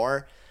even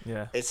more.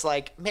 Yeah. It's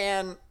like,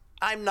 man,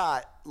 I'm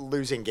not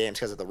losing games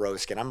because of the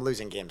rose skin. I'm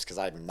losing games because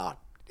I'm not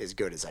as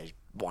good as I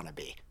want to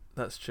be.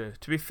 That's true.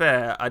 To be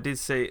fair, I did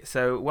say,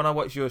 so when I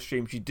watch your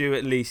streams, you do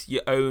at least, you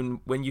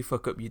own, when you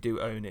fuck up, you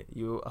do own it.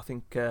 I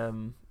think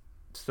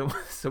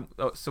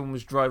someone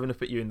was driving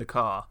up at you in the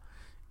car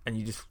and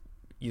you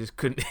just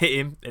couldn't hit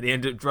him, and he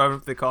ended up driving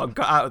up the car and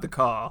got out of the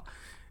car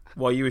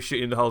while you were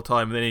shooting the whole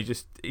time, and then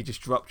he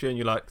just dropped you, and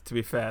you're like, to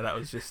be fair,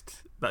 that's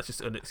just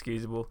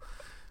unexcusable.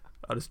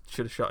 I just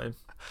should have shot him.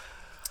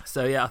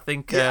 So yeah, I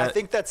think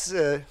that's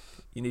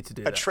you need to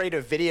do a trait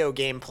of video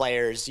game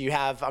players.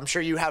 I'm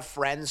sure you have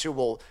friends who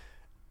will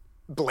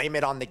blame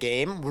it on the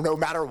game, no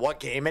matter what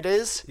game it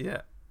is.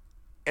 Yeah.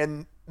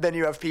 And then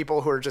you have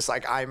people who are just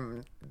like,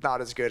 I'm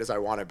not as good as I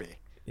want to be.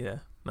 Yeah.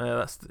 No,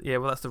 that's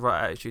the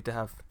right attitude to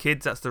have.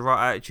 Kids, that's the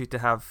right attitude to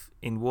have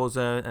in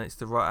Warzone, and it's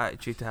the right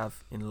attitude to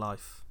have in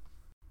life.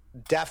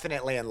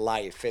 Definitely in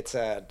life. It's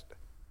if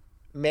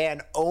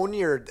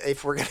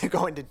we're going to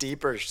go into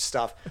deeper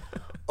stuff,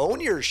 own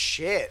your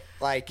shit.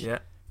 Like, yeah.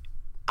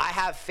 I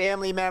have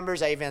family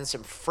members, I even have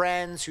some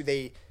friends who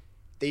they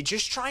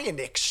just try and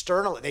they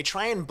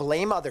try and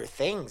blame other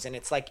things, and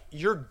it's like,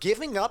 you're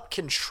giving up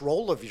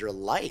control of your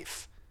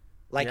life.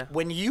 Like,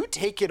 when you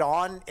take it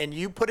on and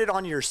you put it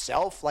on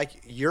yourself,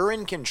 like, you're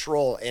in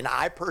control, and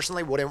I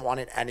personally wouldn't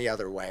want it any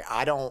other way.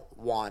 I don't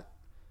want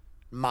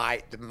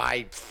my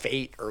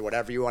fate, or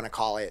whatever you want to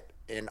call it,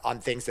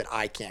 on things that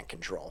I can't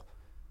control.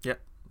 Yeah,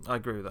 I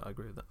agree with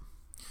that.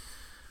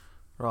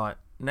 Right,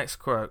 next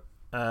quote.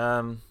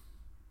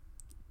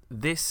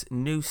 This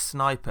new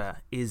sniper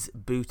is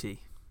booty.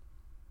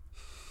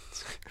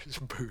 It's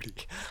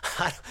booty.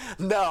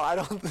 No, I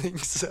don't think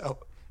so.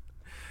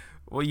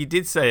 Well, you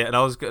did say it, and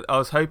I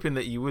was hoping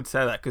that you would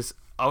say that, because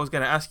I was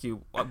going to ask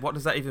you, what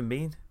does that even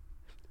mean?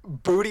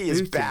 Booty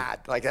is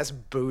bad. Like, that's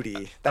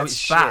booty. That's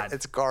shit. Bad.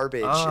 It's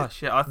garbage. Oh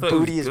shit! I thought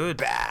booty it was is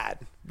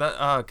bad.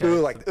 Okay.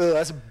 Ooh,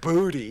 that's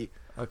booty.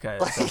 Okay,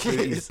 so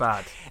booty is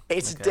bad.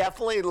 It's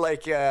definitely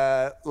like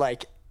an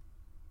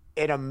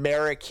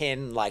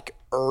American, like,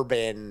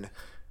 urban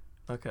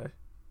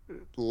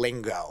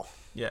lingo.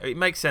 Yeah, it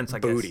makes sense, I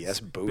guess. Booty, that's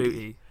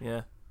booty.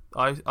 Yeah.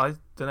 I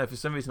don't know, for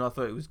some reason I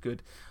thought it was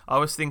good. I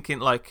was thinking,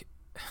 like,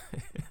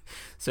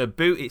 so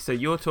booty, so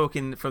you're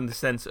talking from the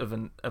sense of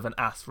an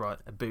ass, right?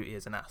 A booty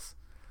is an ass.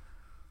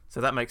 So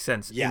that makes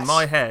sense. Yes. In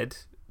my head,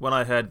 when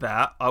I heard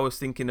that, I was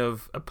thinking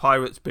of a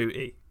pirate's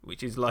booty,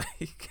 which is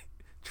like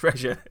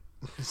treasure.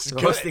 So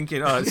I was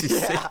thinking, this is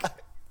sick.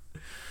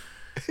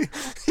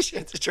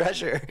 Shit's a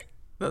treasure.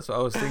 That's what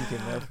I was thinking,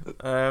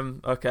 man.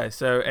 Okay,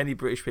 so any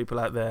British people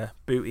out there,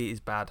 booty is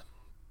bad.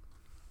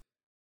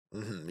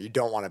 Mm-hmm. You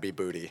don't want to be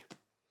booty.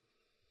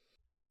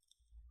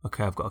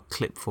 Okay, I've got a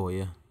clip for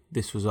you.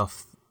 This was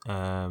off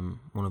one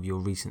of your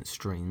recent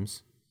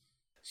streams.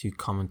 It's you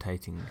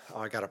commentating. Oh,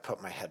 I gotta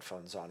put my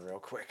headphones on real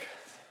quick.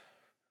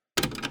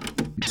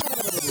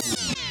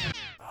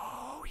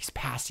 Oh, he's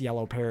past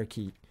yellow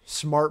parakeet.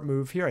 Smart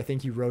move here. I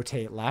think you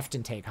rotate left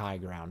and take high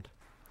ground.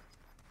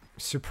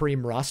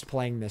 Supreme Rust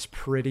playing this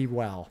pretty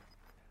well.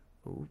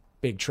 Ooh,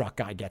 big truck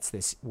guy gets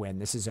this win.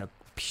 This is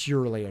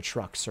purely a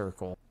truck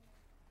circle.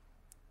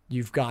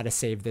 You've got to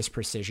save this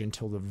precision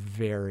till the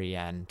very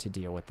end to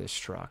deal with this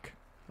truck.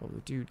 Oh,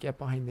 dude, get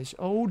behind this.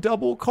 Oh,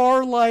 double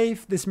car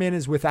life. This man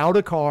is without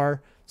a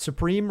car.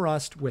 Supreme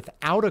Rust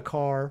without a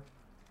car.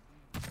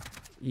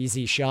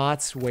 Easy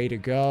shots. Way to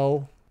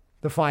go.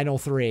 The final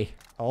 3.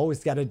 Oh,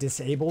 he's got a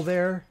disable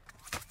there.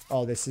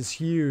 Oh, this is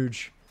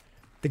huge.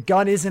 The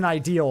gun isn't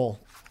ideal.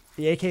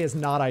 The AK is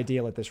not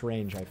ideal at this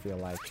range, I feel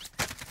like.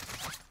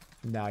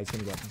 No, he's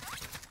going to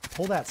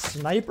pull that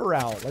sniper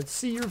out. Let's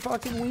see your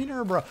fucking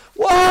wiener, bro.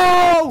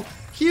 Whoa!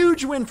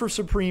 Huge win for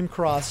Supreme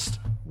Crust.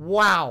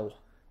 Wow.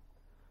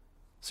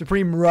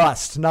 Supreme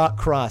Rust, not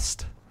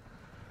Crust.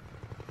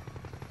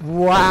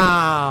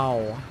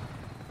 Wow.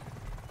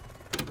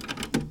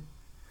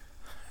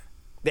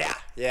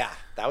 Yeah.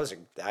 That was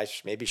I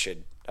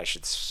should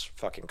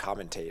fucking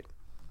commentate.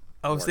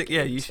 I was thinking,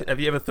 yeah, have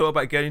you ever thought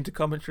about getting into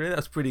commentary?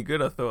 That's pretty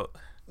good, I thought.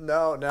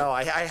 No,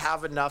 I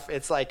have enough.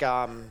 It's like,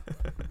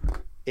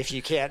 if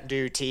you can't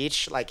do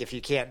teach, like if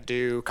you can't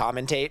do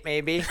commentate,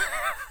 maybe.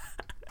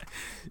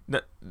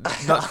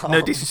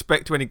 No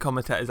disrespect to any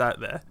commentators out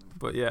there,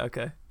 but yeah,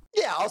 okay.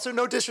 Yeah, also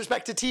no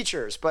disrespect to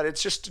teachers, but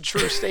it's just a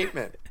true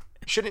statement.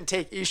 You shouldn't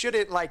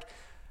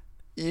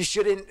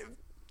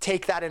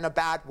take that in a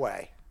bad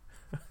way.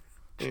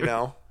 You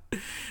know?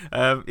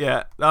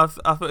 Yeah, I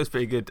thought it was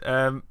pretty good.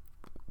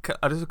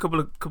 There's a couple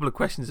of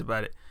questions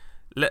about it.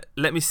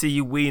 Let me see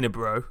you wiener,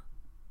 bro.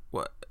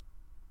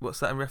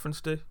 What's that in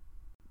reference to?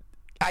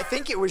 I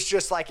think it was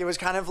just like, it was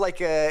kind of like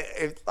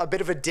a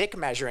bit of a dick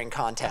measuring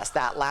contest,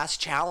 that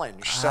last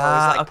challenge. So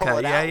I was like, pull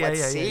it out,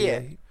 let's see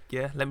it.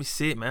 Yeah, let me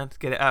see it, man.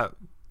 Get it out.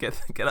 Get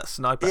that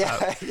sniper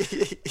out.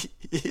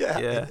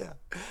 Yeah.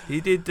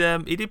 He did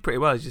pretty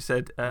well, as you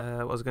said.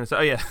 What was I going to say?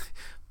 Oh yeah,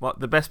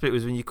 the best bit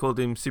was when you called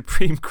him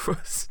Supreme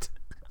Crust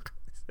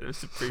instead of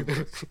Supreme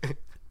Crust.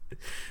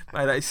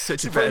 Mate, that is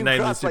such Supreme a better name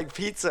Crust, than like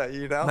pizza,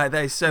 you know. Mate,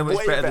 that is so much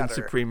Way better than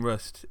Supreme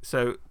Rust.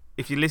 So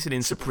if you listen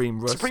in Supreme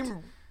Rust,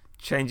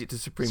 change it to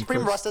Supreme Crust.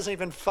 Supreme Rust doesn't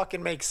even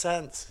fucking make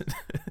sense.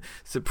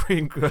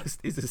 Supreme Crust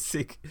is a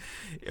sick.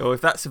 Or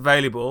if that's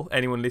available,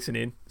 anyone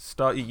listening,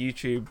 start your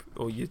YouTube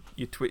or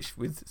your Twitch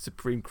with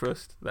Supreme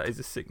Crust. That is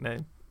a sick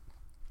name.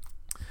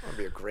 That would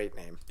be a great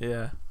name.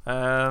 Yeah.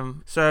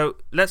 So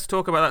let's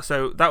talk about that.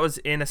 So that was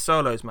in a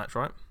solos match,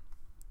 right?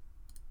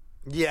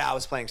 Yeah, I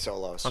was playing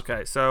solos.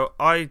 Okay, so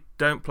I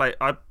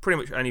pretty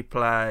much only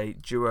play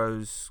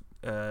duos,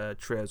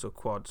 trios, or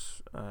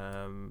quads.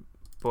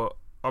 But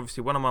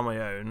obviously, when I'm on my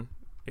own,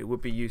 it would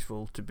be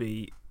useful to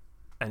be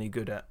any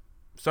good at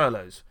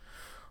solos.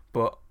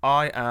 But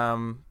I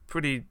am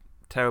pretty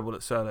terrible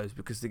at solos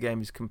because the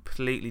game is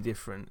completely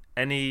different.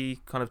 Any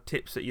kind of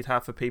tips that you'd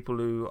have for people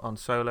who are on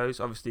solos?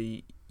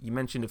 Obviously, you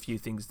mentioned a few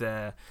things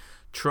there,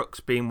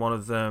 trucks being one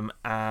of them,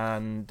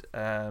 and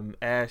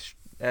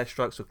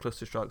airstrikes or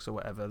cluster strikes or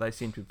whatever. They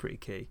seem to be pretty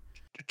key.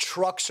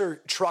 Trucks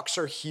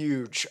are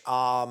huge.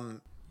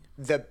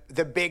 The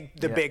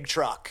big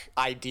truck,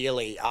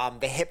 ideally.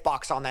 The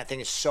hitbox on that thing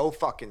is so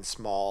fucking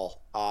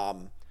small.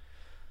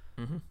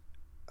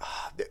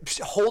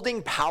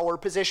 Holding power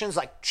positions,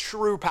 like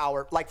true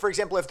power. Like, for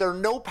example, if there are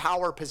no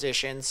power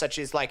positions, such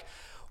as like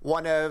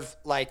one of,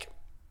 like,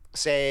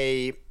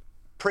 say,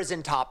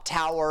 prison top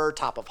tower,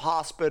 top of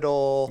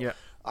hospital,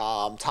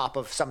 top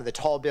of some of the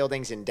tall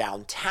buildings in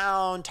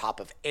downtown, top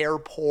of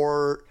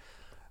airport,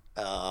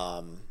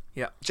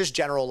 just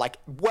general, like,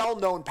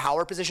 well-known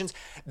power positions,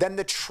 then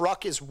the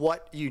truck is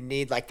what you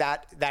need. Like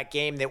that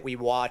game that we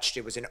watched,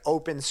 it was an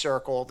open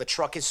circle. The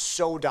truck is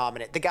so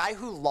dominant. The guy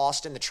who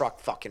lost in the truck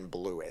fucking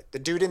blew it. The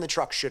dude in the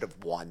truck should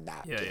have won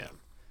that game. Yeah.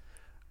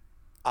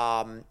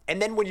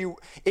 And then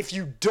if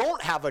you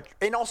don't have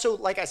and also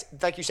like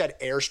you said,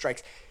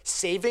 airstrikes,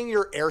 saving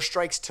your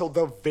airstrikes till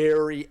the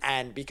very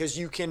end, because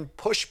you can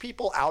push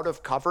people out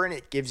of cover and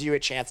it gives you a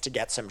chance to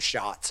get some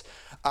shots.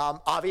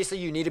 Obviously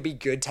you need to be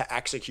good to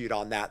execute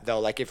on that though.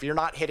 Like if you're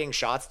not hitting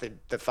shots,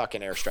 the fucking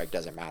airstrike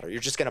doesn't matter.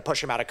 You're just going to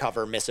push him out of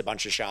cover, miss a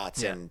bunch of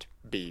shots and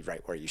be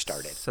right where you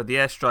started. So the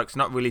airstrike's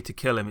not really to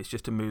kill him. It's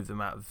just to move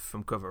them out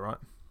from cover, right?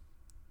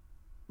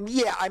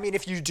 Yeah, I mean,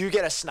 if you do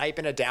get a snipe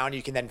and a down,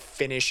 you can then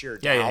finish your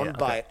down.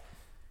 Okay.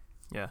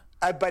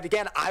 But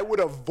again, I would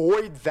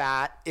avoid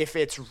that if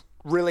it's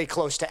really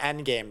close to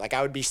end game. Like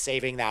I would be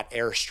saving that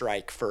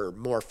airstrike for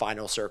more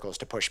final circles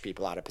to push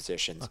people out of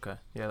positions. Okay,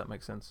 yeah, that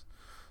makes sense.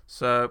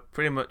 So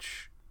pretty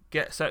much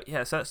so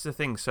that's the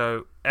thing.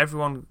 So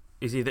everyone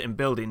is either in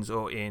buildings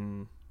or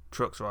in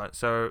trucks, right?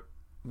 So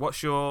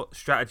what's your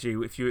strategy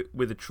if you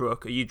with a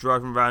truck? Are you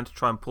driving around to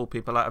try and pull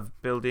people out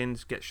of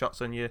buildings, get shots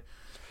on you?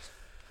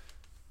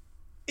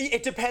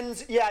 It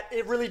depends. Yeah,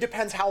 it really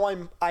depends how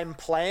I'm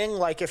playing.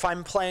 Like if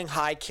I'm playing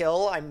high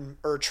kill,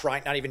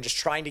 not even just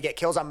trying to get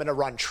kills, I'm going to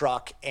run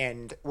truck.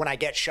 And when I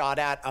get shot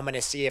at, I'm going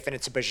to see if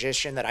it's a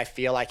position that I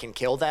feel I can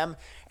kill them.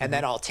 And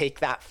then I'll take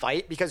that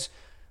fight, because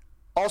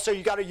also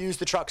you got to use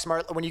the truck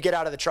smart. When you get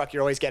out of the truck,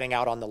 you're always getting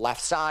out on the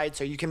left side.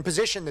 So you can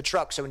position the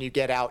truck so when you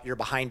get out, you're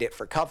behind it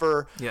for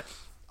cover. Yeah.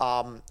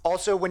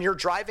 Also, when you're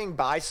driving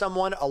by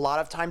someone, a lot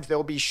of times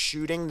they'll be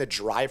shooting the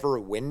driver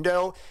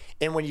window.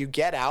 And when you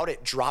get out,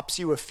 it drops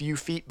you a few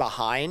feet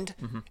behind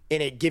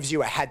and it gives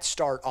you a head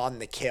start on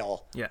the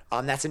kill. Yeah.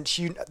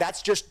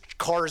 That's just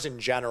cars in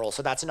general.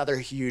 So that's another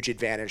huge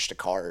advantage to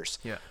cars.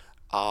 Yeah.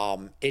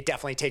 It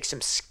definitely takes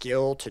some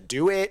skill to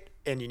do it,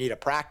 and you need to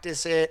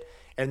practice it.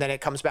 And then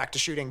it comes back to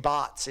shooting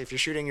bots. If you're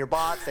shooting your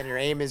bots, then your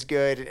aim is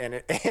good,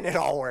 and it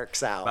all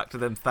works out. Back to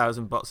them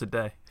 1,000 bots a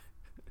day.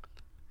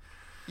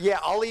 Yeah,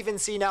 I'll even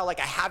see now, like,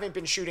 I haven't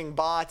been shooting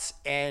bots,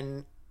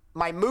 and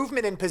my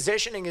movement and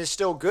positioning is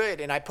still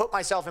good, and I put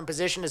myself in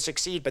position to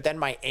succeed, but then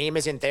my aim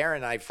isn't there,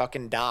 and I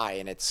fucking die,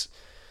 and it's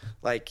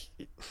like,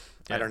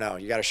 I don't know.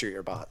 You got to shoot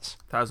your bots.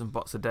 1,000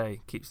 bots a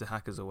day keeps the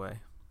hackers away.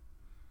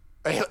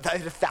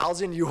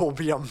 1,000, you will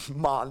be a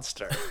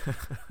monster.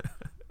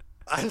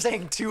 I'm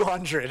saying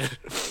 200,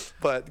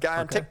 but the guy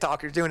on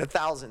TikTok is doing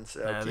 1,000,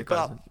 so keep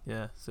up.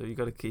 Yeah, so you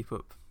got to keep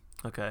up.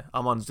 Okay,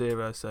 I'm on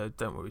 0, so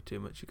don't worry too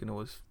much. You can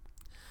always.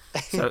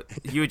 So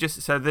you were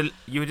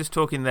just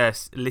talking there,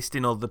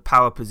 listing all the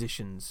power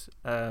positions.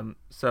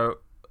 So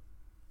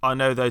I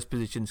know those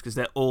positions because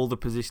they're all the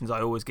positions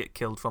I always get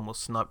killed from or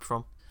sniped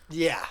from.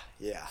 Yeah.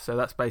 So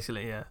that's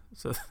basically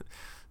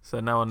So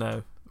now I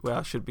know where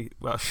I should be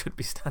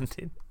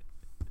standing.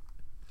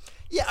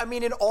 Yeah, I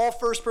mean, in all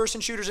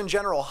first-person shooters in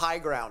general, high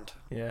ground.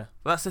 Yeah,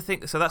 well, that's the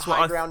thing. So that's what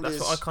I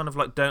kind of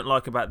like don't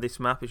like about this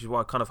map, which is why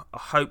I kind of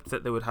hoped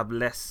that they would have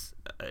less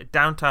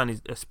downtown,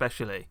 is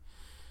especially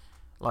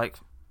like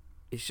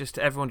it's just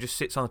everyone just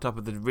sits on the top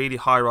of the really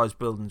high-rise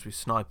buildings with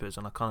snipers,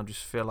 and I kind of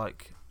just feel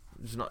like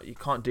you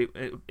can't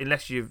do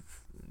unless you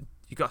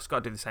got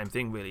to do the same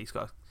thing really. You've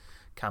got to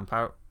camp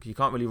out. You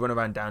can't really run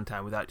around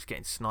downtown without just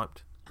getting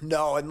sniped.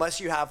 No,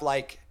 unless you have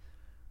like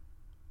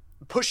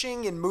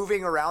pushing and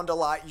moving around a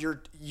lot,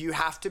 you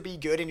have to be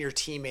good and your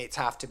teammates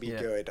have to be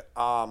good.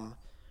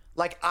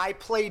 Like I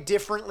play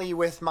differently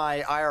with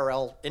my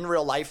IRL in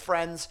real life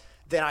friends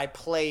than I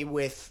play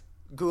with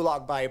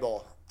Gulag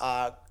Bible.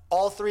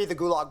 All three of the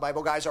Gulag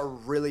Bible guys are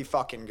really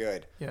fucking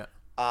good. Yeah.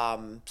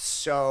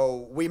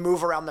 So we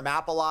move around the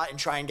map a lot and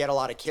try and get a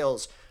lot of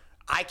kills.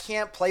 I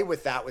can't play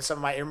with that with some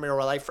of my in real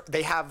life.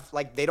 They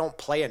don't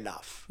play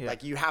enough. Yeah.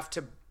 Like you have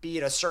to be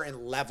at a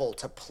certain level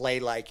to play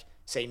like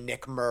say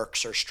Nick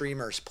Merckx or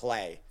streamers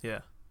play. Yeah.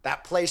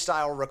 That play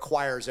style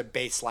requires a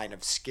baseline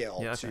of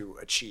skill to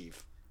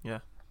achieve. Yeah.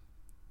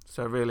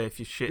 So really, if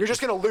you shit, you're just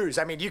gonna lose.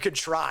 I mean, you could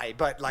try,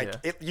 but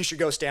you should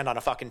go stand on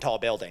a fucking tall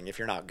building if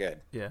you're not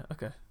good. Yeah.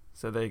 Okay.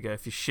 So there you go.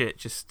 If you shit,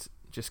 just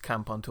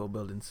camp on tall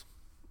buildings.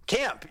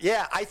 Camp.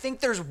 Yeah. I think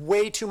there's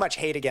way too much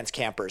hate against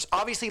campers.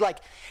 Obviously, like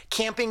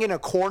camping in a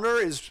corner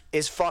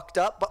is fucked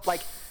up, but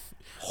like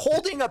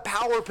holding a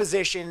power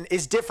position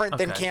is different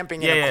than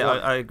camping in a corner.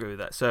 Yeah, I agree with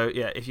that. So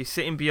yeah, if you're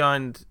sitting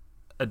behind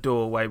a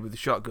doorway with a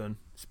shotgun,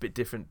 it's a bit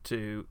different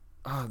to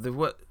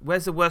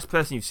where's the worst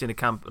person you've seen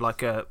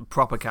like a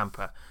proper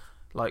camper?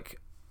 Like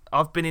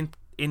I've been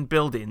in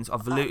buildings,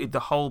 I've looted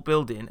the whole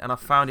building, and I've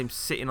found him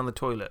sitting on the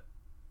toilet,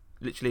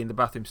 literally in the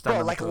bathroom,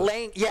 standing. Bro,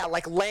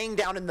 like laying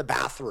down in the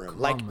bathroom.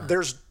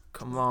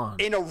 Come on.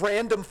 In a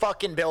random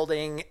fucking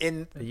building,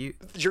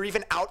 you're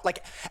even out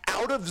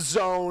of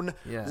zone,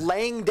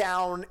 laying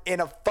down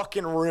in a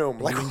fucking room.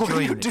 Like, what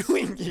are you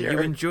doing here?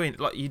 You're enjoying it.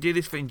 Like, you do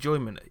this for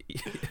enjoyment.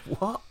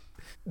 What?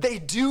 They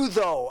do,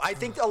 though. I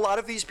think a lot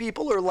of these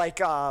people are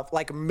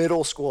like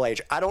middle school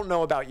age. I don't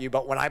know about you,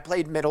 but when I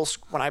played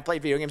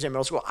video games in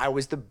middle school, I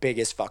was the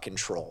biggest fucking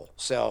troll.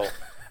 So,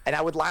 and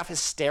I would laugh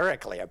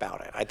hysterically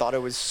about it. I thought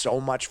it was so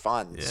much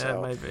fun. Yeah,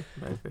 so, maybe.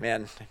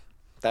 Man,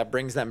 that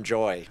brings them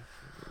joy.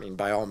 I mean,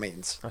 by all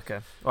means. Okay.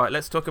 All right,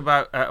 let's talk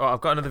about...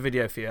 I've got another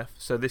video for you.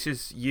 So this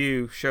is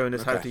you showing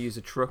us how to use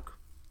a truck.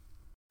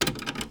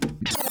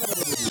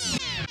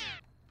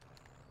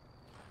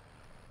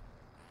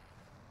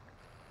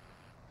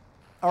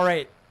 All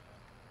right.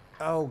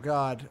 Oh,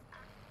 God.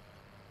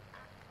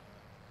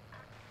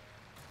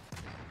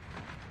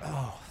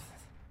 Oh.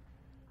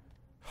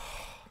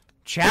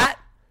 Chat?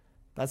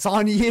 That's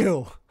on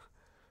you.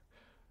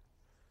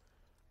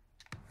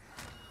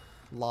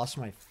 Lost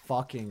my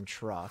fucking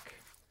truck.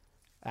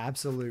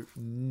 Absolute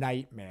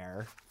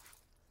nightmare.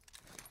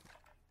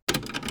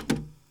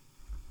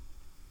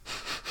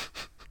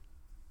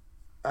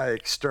 I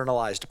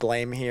externalized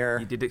blame here.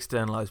 You did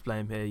externalize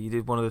blame here. You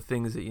did one of the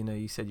things that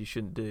you said you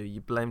shouldn't do.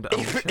 You blamed it on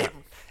the chat.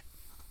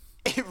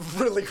 It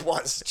really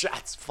was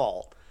chat's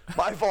fault.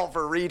 My fault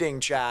for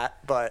reading chat,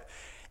 but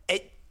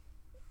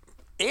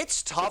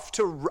it's tough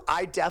to.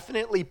 I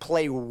definitely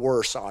play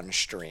worse on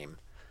stream.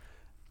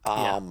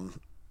 That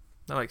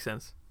makes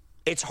sense.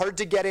 It's hard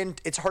to get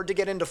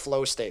into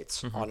flow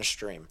states on a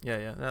stream.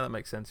 Yeah, no, that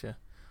makes sense. Yeah,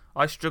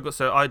 I struggle.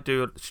 So I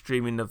do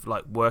streaming of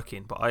like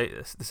working, but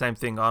it's the same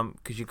thing.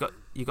 Because you got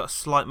a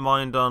slight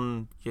mind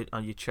on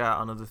your chat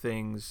on other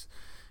things.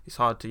 It's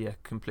hard to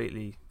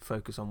completely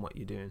focus on what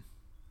you're doing.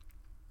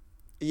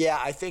 Yeah,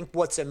 I think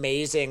what's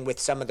amazing with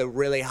some of the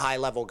really high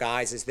level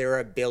guys is their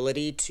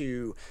ability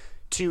to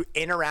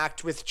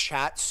interact with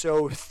chat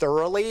so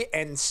thoroughly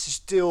and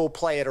still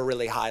play at a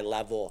really high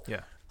level.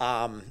 Yeah.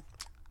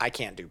 I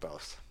can't do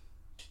both.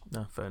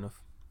 No, fair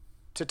enough.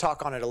 To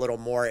talk on it a little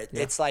more,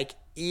 it's like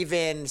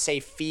even say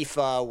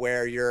FIFA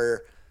where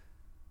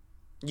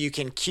you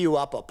can queue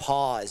up a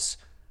pause,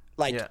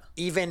 like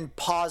even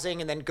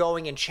pausing and then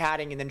going and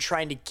chatting and then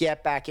trying to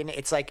get back in.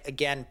 It's like,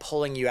 again,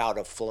 pulling you out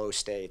of flow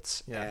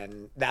states. Yeah.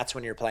 And that's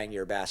when you're playing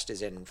your best,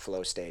 is in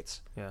flow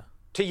states. Yeah.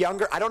 To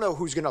younger, I don't know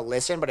who's going to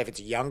listen, but if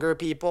it's younger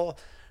people,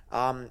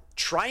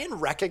 try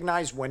and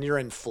recognize when you're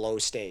in flow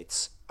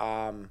states.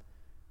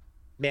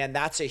 Man,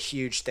 that's a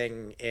huge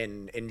thing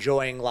in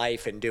enjoying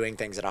life and doing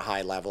things at a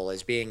high level,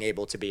 is being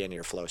able to be in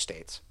your flow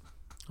states.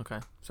 Okay.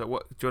 So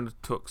what do you want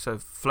to talk? So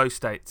flow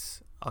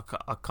states, I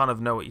kind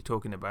of know what you're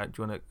talking about.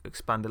 Do you want to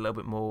expand a little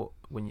bit more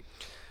when you...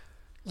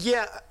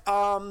 Yeah,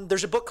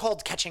 there's a book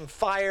called Catching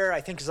Fire,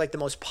 I think is like the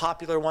most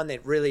popular one,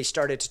 that really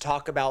started to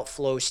talk about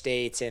flow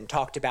states and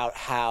talked about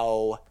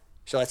how,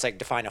 so let's like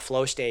define a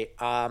flow state.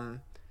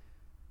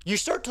 You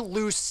start to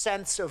lose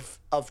sense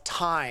of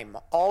time.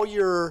 All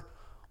your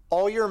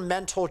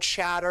mental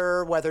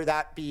chatter, whether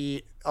that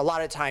be a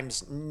lot of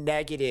times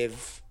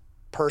negative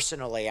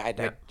personally,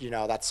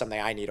 that's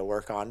something I need to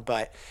work on,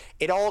 but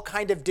it all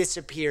kind of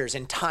disappears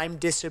and time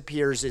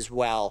disappears as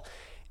well.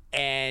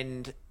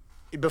 And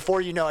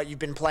before you know it, you've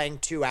been playing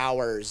 2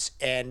 hours,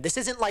 and this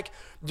isn't like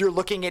you're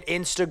looking at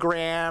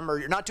Instagram or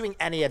you're not doing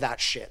any of that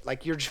shit.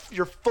 Like you're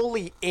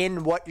fully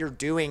in what you're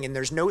doing, and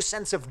there's no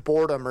sense of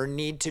boredom or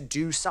need to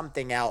do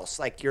something else.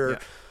 Like you're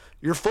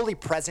fully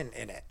present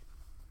in it.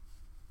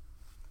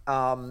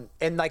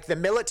 And like the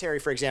military,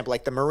 for example,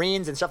 like the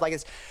Marines and stuff like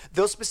this,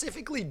 they'll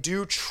specifically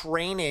do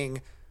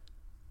training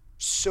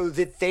so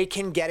that they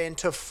can get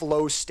into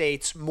flow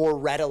states more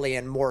readily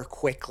and more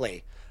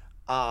quickly.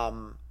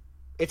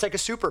 It's like a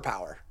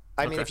superpower.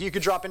 I mean, if you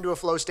could drop into a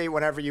flow state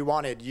whenever you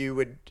wanted,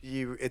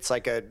 it's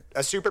like a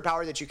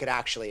superpower that you could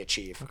actually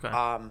achieve. Okay.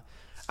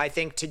 I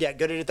think to get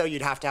good at it though,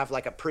 you'd have to have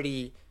like a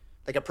pretty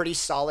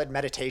solid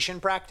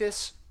meditation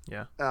practice.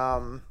 Yeah.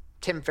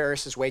 Tim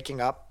Ferriss's Waking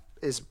Up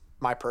is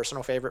my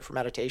personal favorite for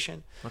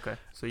meditation. Okay.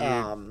 So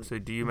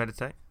do you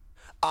meditate?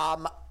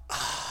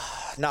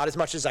 Not as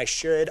much as I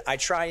should. I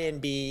try and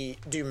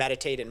do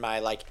meditate in my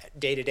like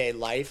day-to-day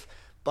life,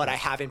 but I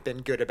haven't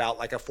been good about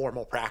like a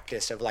formal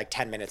practice of like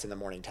 10 minutes in the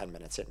morning, 10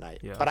 minutes at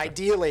night. Yeah, but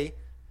ideally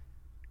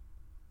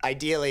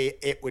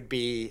it would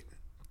be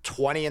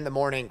 20 in the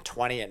morning,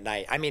 20 at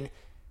night. I mean,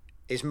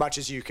 as much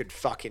as you could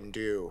fucking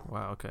do.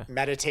 Wow, okay.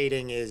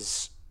 Meditating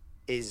is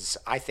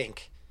I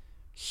think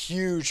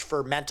huge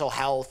for mental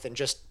health and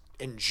just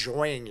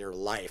enjoying your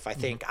life. I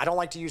think I don't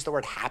like to use the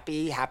word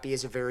happy. Happy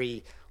is a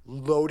very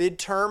loaded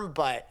term,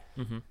 but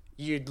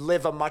you'd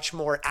live a much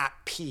more at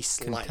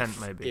peace life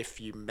maybe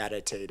if you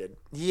meditated.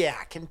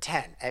 Yeah,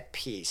 content, at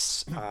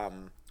peace.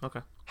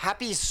 Okay.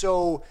 Happy,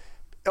 so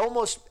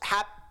almost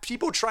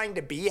people trying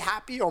to be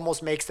happy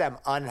almost makes them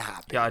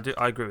unhappy. Yeah,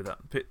 I agree with that.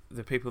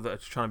 The people that are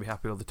trying to be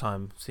happy all the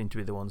time seem to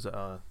be the ones that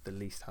are the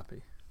least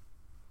happy.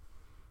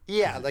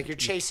 Yeah, like you're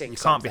chasing. You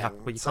can't be happy.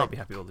 Well, you can't be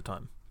happy all the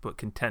time, but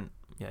content.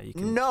 Yeah, you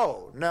can.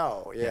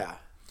 No, yeah.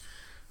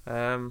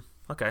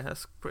 Okay,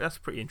 that's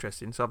pretty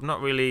interesting. So I've not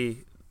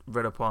really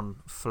read up on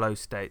flow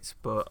states,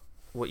 but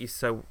what you're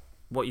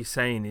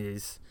saying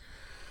is,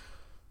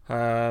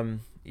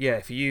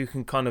 if you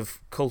can kind of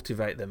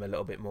cultivate them a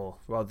little bit more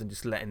rather than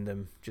just letting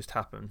them just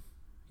happen,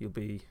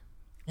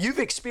 you've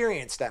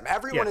experienced them.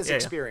 Everyone has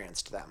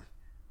experienced them.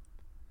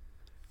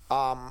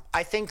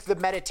 I think the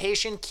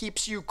meditation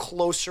keeps you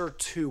closer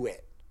to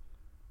it.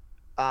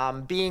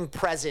 Being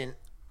present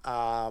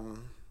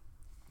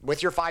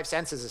with your 5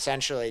 senses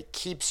essentially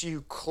keeps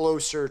you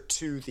closer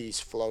to these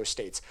flow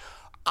states.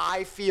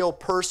 I feel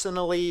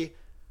personally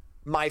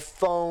my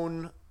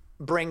phone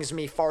brings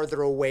me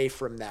farther away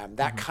from them.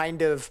 That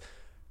kind of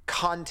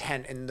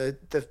content and the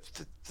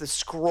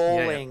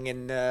scrolling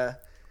and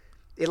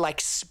it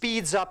like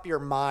speeds up your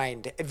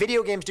mind.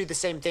 Video games do the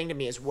same thing to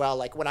me as well.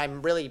 Like when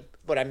I'm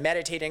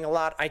meditating a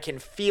lot, I can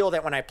feel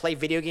that when I play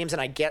video games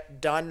and I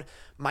get done,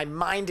 my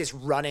mind is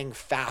running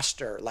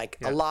faster, like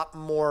a lot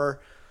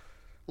more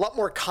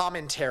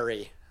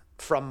commentary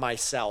from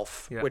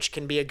myself, which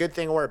can be a good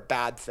thing or a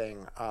bad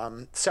thing.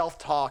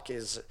 Self-talk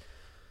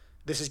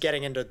this is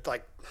getting into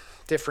like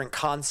different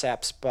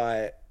concepts,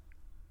 but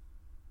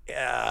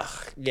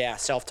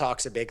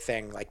self-talk's a big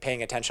thing. Like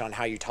paying attention on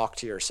how you talk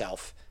to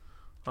yourself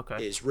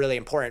is really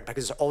important,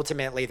 because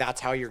ultimately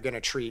that's how you're going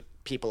to treat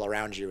people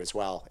around you as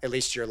well, at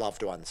least your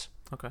loved ones.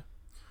 Okay.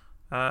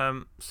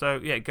 So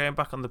going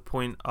back on the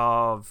point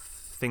of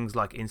things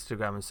like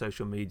Instagram and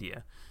social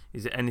media,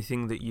 is there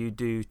anything that you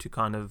do to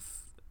kind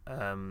of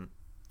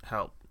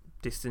help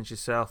distance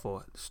yourself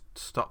or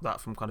stop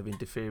that from kind of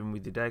interfering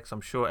with your day? Because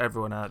I'm sure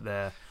everyone out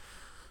there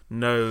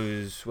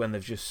knows when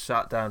they've just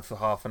sat down for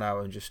half an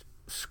hour and just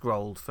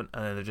scrolled and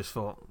then they just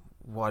thought,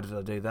 why did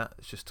I do that?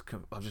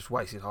 I've just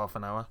wasted half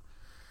an hour.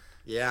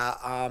 Yeah,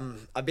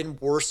 I've been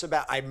worse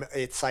about.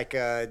 It's like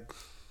I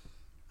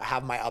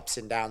have my ups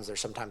and downs.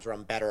 There's sometimes where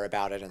I'm better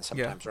about it, and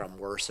sometimes where I'm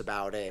worse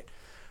about it.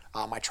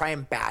 I try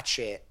and batch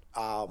it.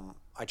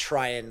 I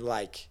try and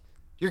like,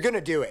 you're gonna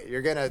do it.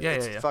 You're gonna.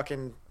 It's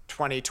fucking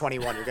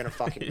 2021. You're gonna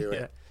fucking do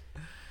it.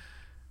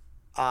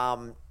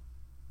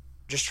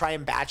 just try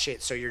and batch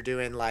it. So you're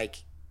doing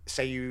like,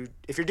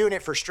 if you're doing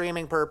it for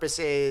streaming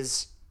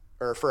purposes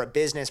or for a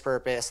business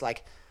purpose,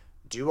 like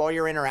do all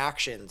your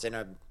interactions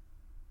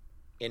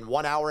in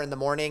 1 hour in the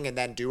morning, and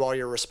then do all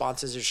your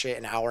responses or shit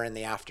an hour in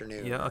the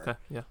afternoon. Yeah. Okay.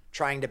 Yeah.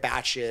 Trying to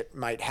batch it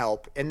might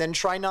help. And then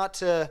try not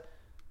to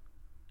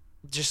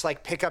just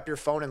like pick up your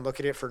phone and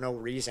look at it for no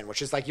reason,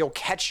 which is like you'll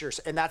catch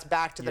yourself. And that's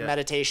back to the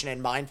meditation and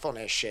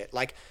mindfulness shit.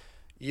 Like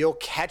you'll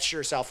catch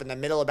yourself in the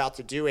middle about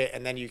to do it,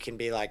 and then you can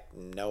be like,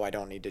 no, I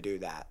don't need to do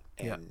that.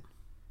 And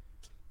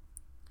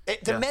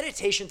the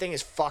meditation thing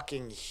is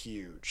fucking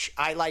huge.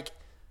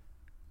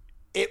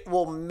 It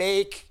will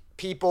make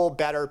people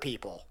better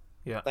people.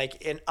 Yeah.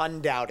 Like, and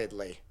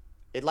undoubtedly.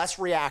 Less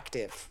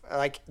reactive.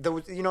 Like,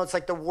 it's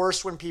like the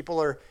worst when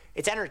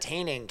it's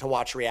entertaining to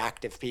watch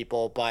reactive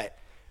people, but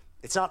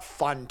it's not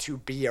fun to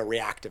be a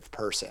reactive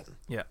person.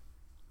 Yeah.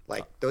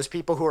 Like, those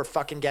people who are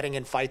fucking getting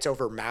in fights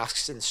over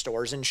masks in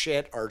stores and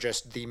shit are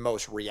just the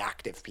most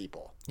reactive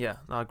people. Yeah,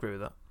 I agree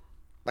with that.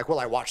 Like, will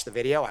I watch the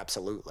video?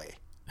 Absolutely.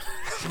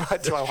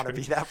 But do I want to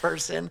be that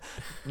person?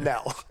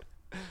 No.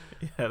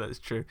 Yeah, that's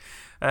true.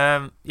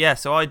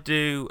 So I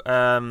do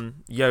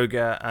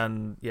yoga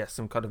and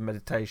some kind of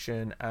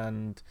meditation,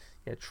 and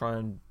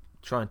trying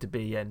to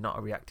be not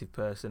a reactive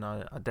person.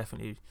 I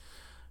definitely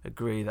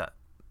agree that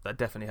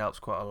definitely helps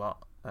quite a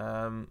lot.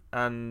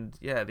 And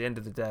at the end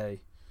of the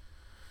day,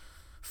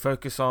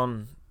 focus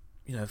on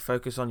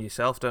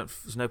yourself.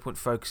 There's no point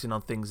focusing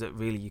on things that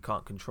really you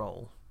can't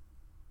control,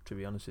 to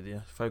be honest with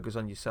you. Focus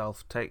on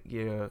yourself. Take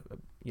your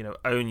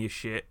own your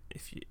shit.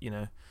 If you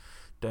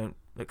don't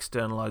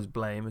externalize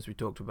blame, as we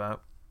talked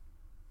about.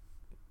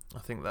 I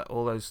think that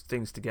all those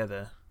things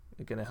together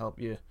are going to help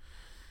you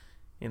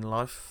in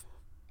life.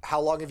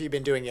 How long have you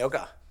been doing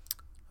yoga?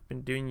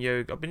 I've been doing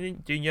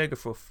yoga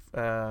for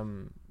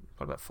probably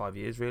about 5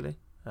 years, really.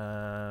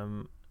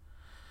 That's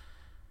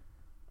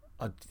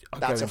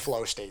a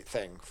flow state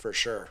thing for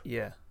sure.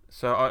 Yeah.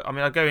 So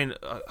I go in.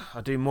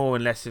 I do more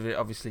and less of it,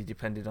 obviously,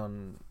 depending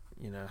on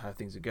how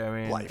things are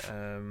going. Life.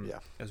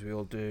 As we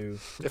all do.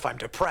 If I'm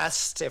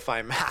depressed, if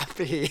I'm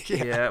happy.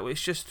 Yeah,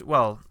 it's just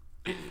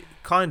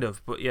kind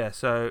of, but yeah.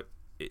 So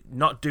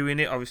not doing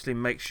it obviously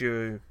makes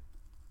you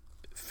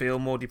feel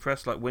more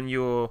depressed. Like when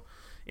you're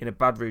in a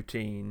bad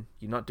routine,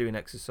 you're not doing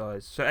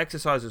exercise. So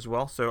exercise as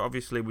well. So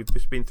obviously we've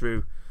just been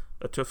through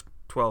a tough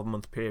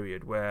 12-month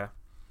period where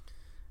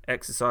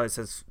exercise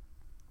has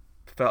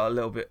felt a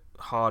little bit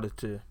harder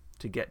to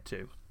get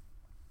to.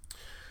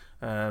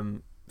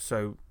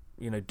 So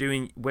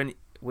doing when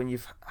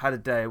you've had a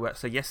day where,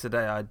 so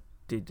yesterday I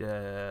did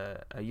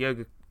a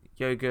yoga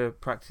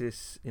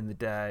practice in the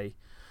day,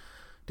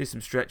 did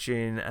some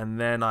stretching, and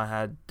then I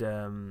had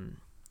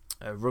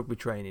a rugby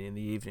training in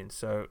the evening.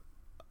 So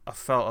I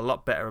felt a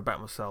lot better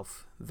about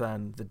myself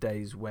than the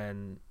days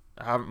when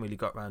I haven't really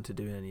got around to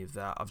doing any of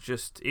that. I've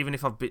just even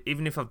if I've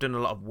done a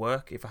lot of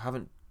work, if I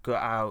haven't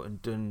got out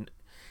and done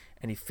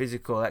any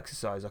physical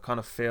exercise, I kind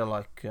of feel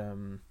like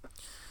I'm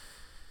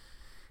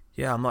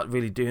not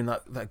really doing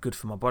that good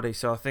for my body.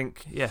 So I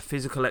think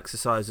physical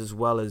exercise as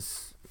well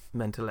as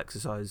mental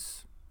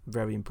exercise,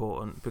 very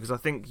important, because I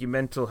think your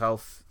mental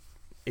health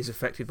is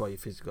affected by your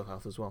physical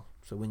health as well.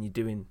 So when you're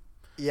doing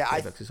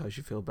exercise,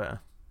 you feel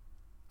better.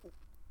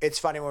 It's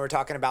funny when we're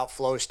talking about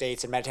flow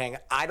states and meditating,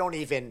 I don't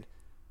even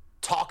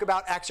talk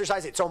about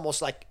exercise. It's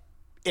almost like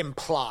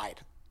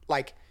implied.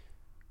 Like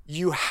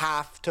you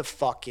have to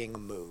fucking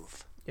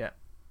move. Yeah.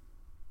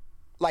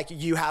 Like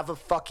you have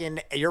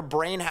our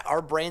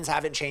brains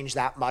haven't changed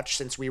that much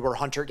since we were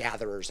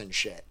hunter-gatherers and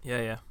shit.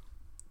 Yeah.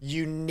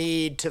 You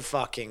need to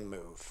fucking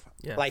move.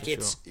 Yeah, like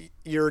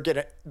you're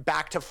gonna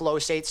back to flow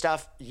state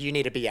stuff. You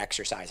need to be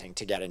exercising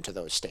to get into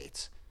those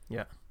states.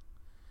 Yeah.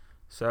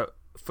 So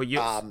for you,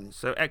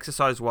 so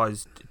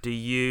exercise-wise, are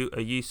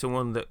you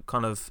someone that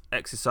kind of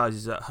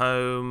exercises at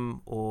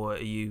home, or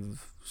are you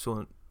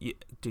someone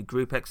do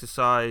group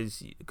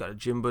exercise? You got a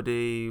gym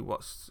buddy?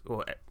 What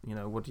do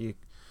you?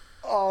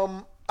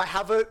 I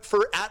have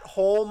at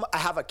home. I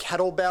have a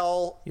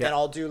kettlebell, and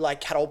I'll do like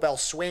kettlebell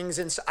swings,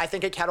 and I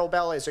think a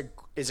kettlebell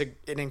is an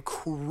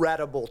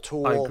incredible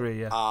tool. I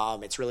agree. Yeah.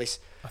 It's really.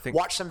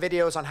 Watch some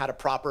videos on how to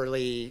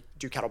properly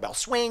do kettlebell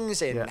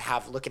swings, and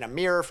look in a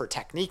mirror for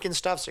technique and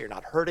stuff, so you're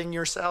not hurting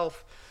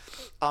yourself.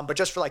 But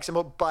just for like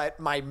simple.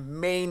 But my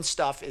main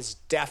stuff is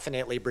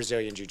definitely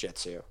Brazilian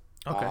Jiu-Jitsu.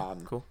 Okay.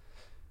 Cool.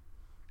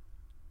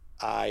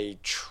 I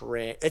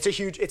train. It's a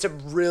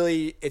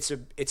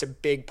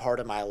big part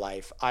of my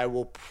life. I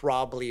will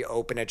probably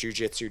open a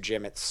jiu-jitsu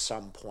gym at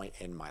some point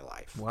in my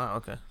life. Wow.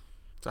 Okay.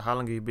 So how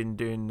long have you been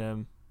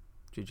doing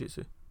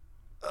jiu-jitsu?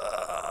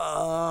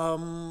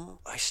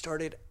 I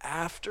started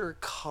after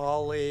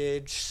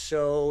college,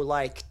 so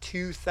like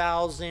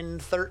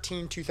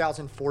 2013,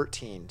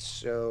 2014.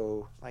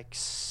 So like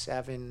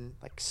 7,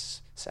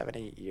 8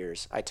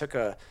 years. I took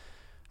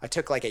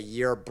like a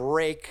year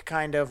break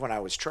kind of when I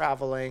was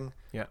traveling.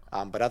 Yeah.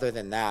 But other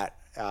than that,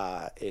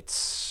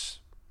 it's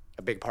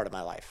a big part of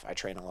my life. I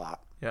train a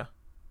lot. Yeah.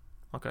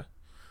 Okay.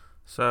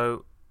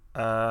 So,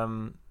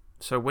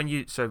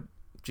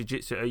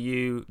 jiu-jitsu? Are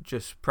you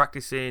just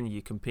practicing? Are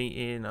you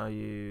competing? Are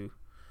you?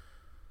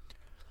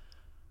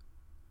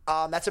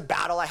 That's a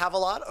battle I have a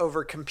lot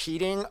over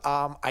competing.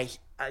 I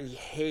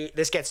hate,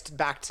 this gets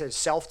back to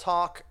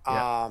self-talk.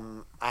 I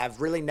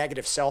have really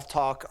negative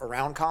self-talk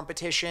around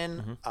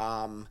competition.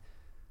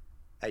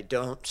 I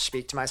don't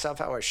speak to myself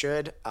how I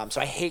should.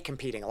 So I hate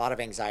competing, a lot of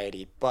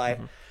anxiety, but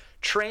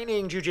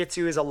training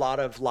jiu-jitsu is a lot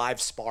of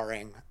live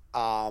sparring.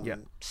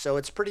 So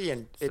it's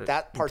pretty,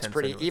 that part's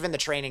pretty, anyway. Even the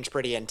training's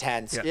pretty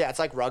intense. Yeah. It's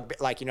like rugby,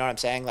 like, you know what I'm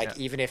saying? Like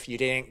even if you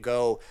didn't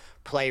go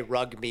play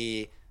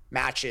rugby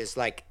matches,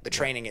 like the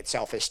training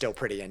itself is still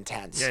pretty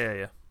intense.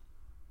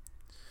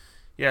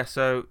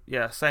 So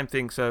same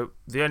thing. So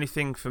the only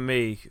thing for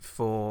me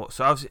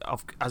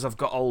as I've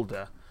got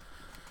older,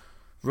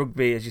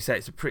 rugby, as you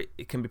say,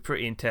 it can be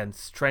pretty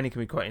intense. Training can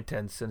be quite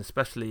intense, and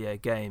especially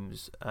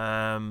games.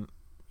 My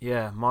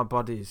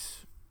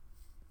body's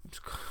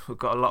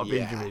got a lot of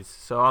injuries,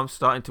 so I'm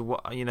starting to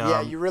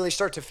you really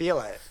start to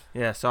feel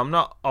it. So I'm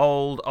not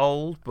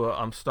old, but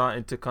I'm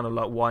starting to kind of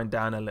like wind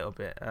down a little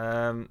bit.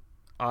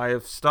 I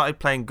have started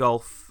playing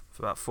golf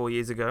about 4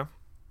 years ago,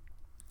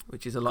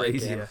 which is a lot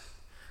easier.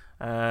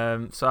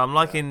 So I'm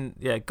liking,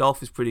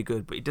 golf is pretty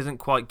good, but it doesn't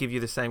quite give you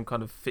the same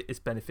kind of fitness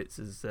benefits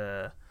as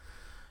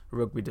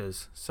rugby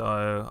does.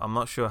 So I'm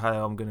not sure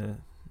how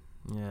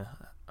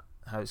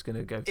it's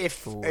gonna go.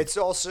 Forward. It's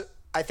also,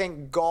 I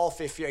think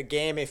golf, if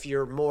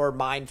you're more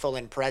mindful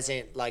and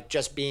present, like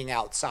just being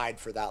outside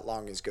for that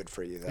long is good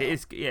for you. Though. It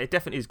is, it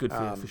definitely is good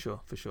for you,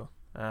 for sure.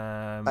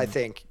 I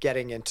think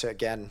getting into,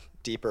 again,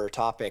 deeper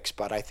topics,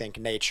 but I think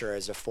nature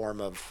is a form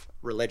of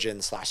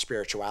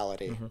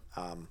religion/spirituality,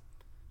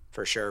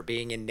 for sure.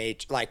 Being in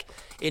nature, like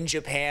in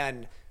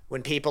Japan,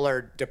 when people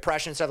are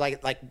depression stuff,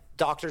 like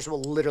doctors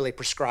will literally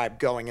prescribe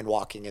going and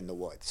walking in the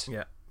woods.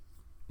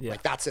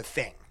 Like that's a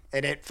thing,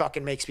 and it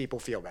fucking makes people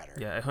feel better.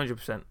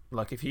 100%.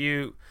 Like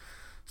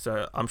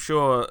so I'm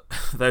sure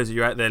those of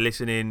you out there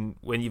listening,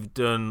 when you've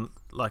done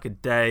like a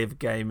day of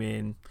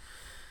gaming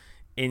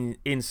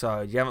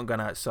inside, you haven't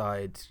gone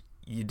outside,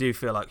 you do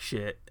feel like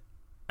shit.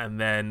 And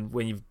then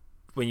when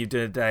you've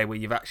done a day where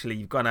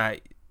you've gone out,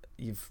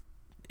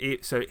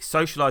 so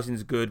socializing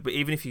is good, but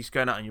even if you're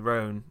going out on your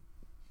own,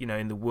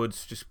 in the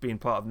woods, just being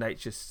part of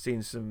nature,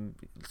 seeing some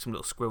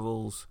little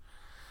squirrels,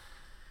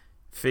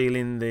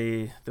 feeling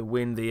the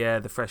wind, the air,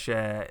 the fresh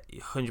air,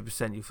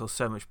 100% you feel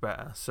so much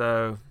better.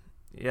 So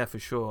for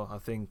sure, I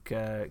think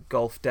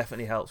golf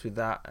definitely helps with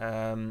that.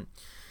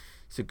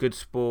 It's a good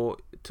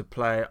sport to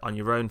play on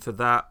your own for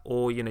that,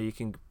 or you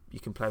can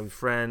play with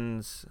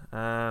friends.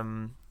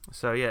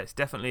 It's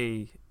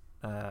definitely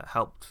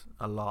helped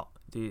a lot.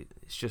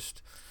 It's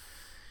just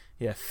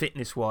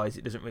fitness wise,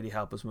 it doesn't really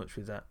help as much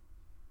with that.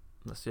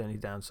 That's the only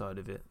downside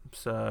of it.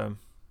 So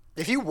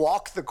if you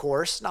walk the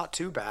course, not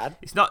too bad.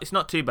 It's not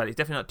too bad. It's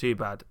definitely not too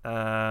bad.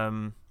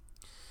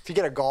 If you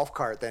get a golf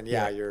cart, then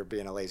you're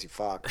being a lazy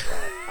fuck.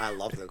 But I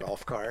love the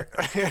golf cart.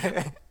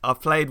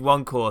 I've played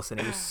one course and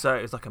it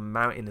was like a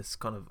mountainous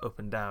kind of up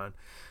and down,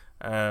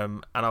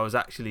 and I was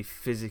actually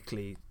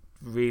physically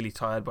really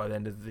tired by the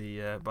end of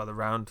the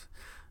round.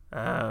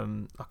 I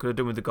could have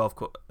done with the golf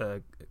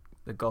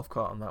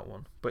cart on that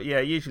one, but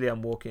usually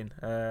I'm walking,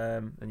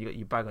 and you got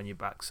your bag on your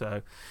back.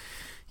 So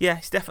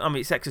it's definitely,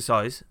 it's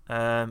exercise.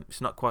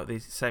 It's not quite the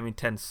same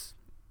intense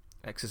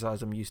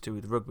exercise I'm used to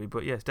with rugby,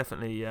 but it's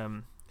definitely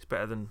it's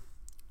better than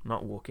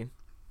not walking.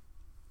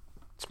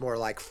 It's more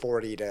like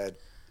 40 to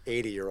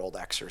 80-year-old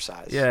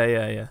exercise.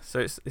 Yeah. So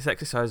it's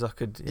exercise I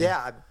could.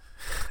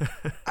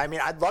 I mean,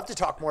 I'd love to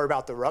talk more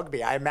about the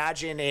rugby. I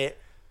imagine at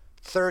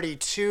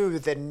 32,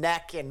 the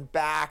neck and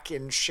back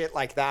and shit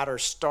like that are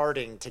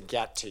starting to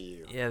get to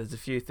you. Yeah, there's a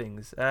few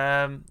things.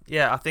 I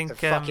think the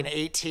fucking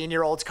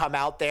 18-year-olds come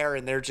out there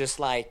and they're just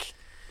like,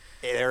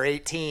 they're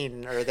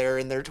 18 or they're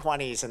in their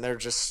 20s and they're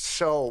just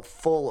so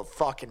full of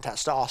fucking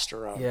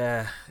testosterone.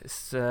 Yeah,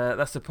 it's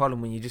that's the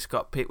problem when you just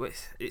got picked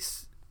with.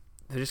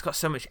 They've just got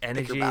so much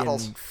energy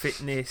and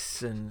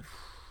fitness and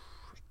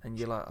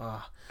you're like,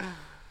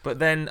 But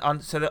then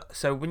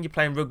so when you're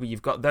playing rugby,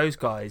 you've got those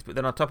guys, but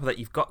then on top of that,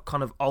 you've got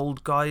kind of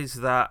old guys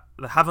that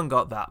haven't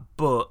got that,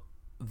 but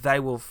they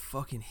will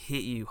fucking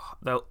hit you.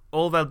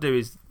 All they'll do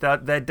is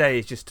their day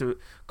is just to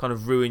kind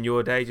of ruin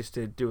your day, just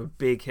to do a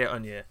big hit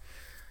on you.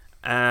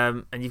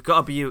 And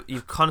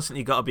you've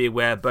constantly got to be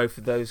aware of both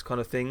of those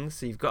kind of things.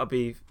 So you've got to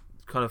be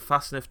kind of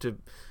fast enough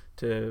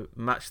to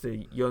match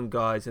the young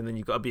guys, and then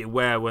you've got to be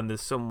aware when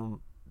there's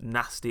some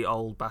nasty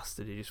old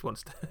bastard who just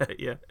wants to hurt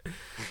you.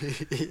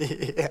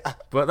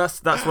 But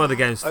that's why the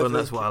game's fun.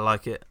 That's why I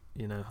like it.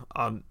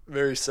 I'm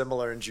very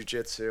similar in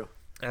jiu-jitsu.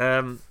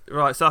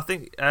 Right, so I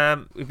think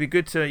it'd be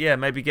good to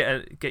maybe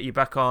get you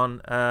back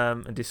on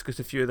and discuss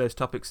a few of those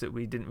topics that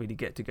we didn't really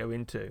get to go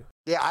into.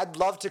 Yeah, I'd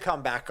love to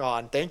come back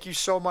on. Thank you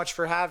so much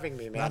for having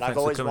me, man. I've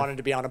always wanted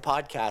to be on a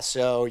podcast,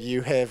 so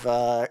you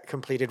have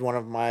completed one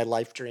of my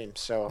life dreams.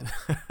 So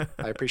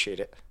I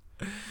appreciate it.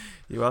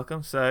 You're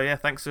welcome. So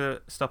thanks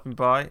for stopping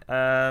by.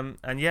 And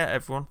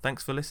everyone,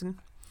 thanks for listening.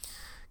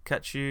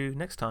 Catch you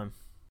next time.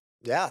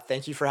 Yeah,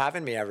 thank you for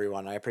having me,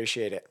 everyone. I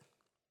appreciate it.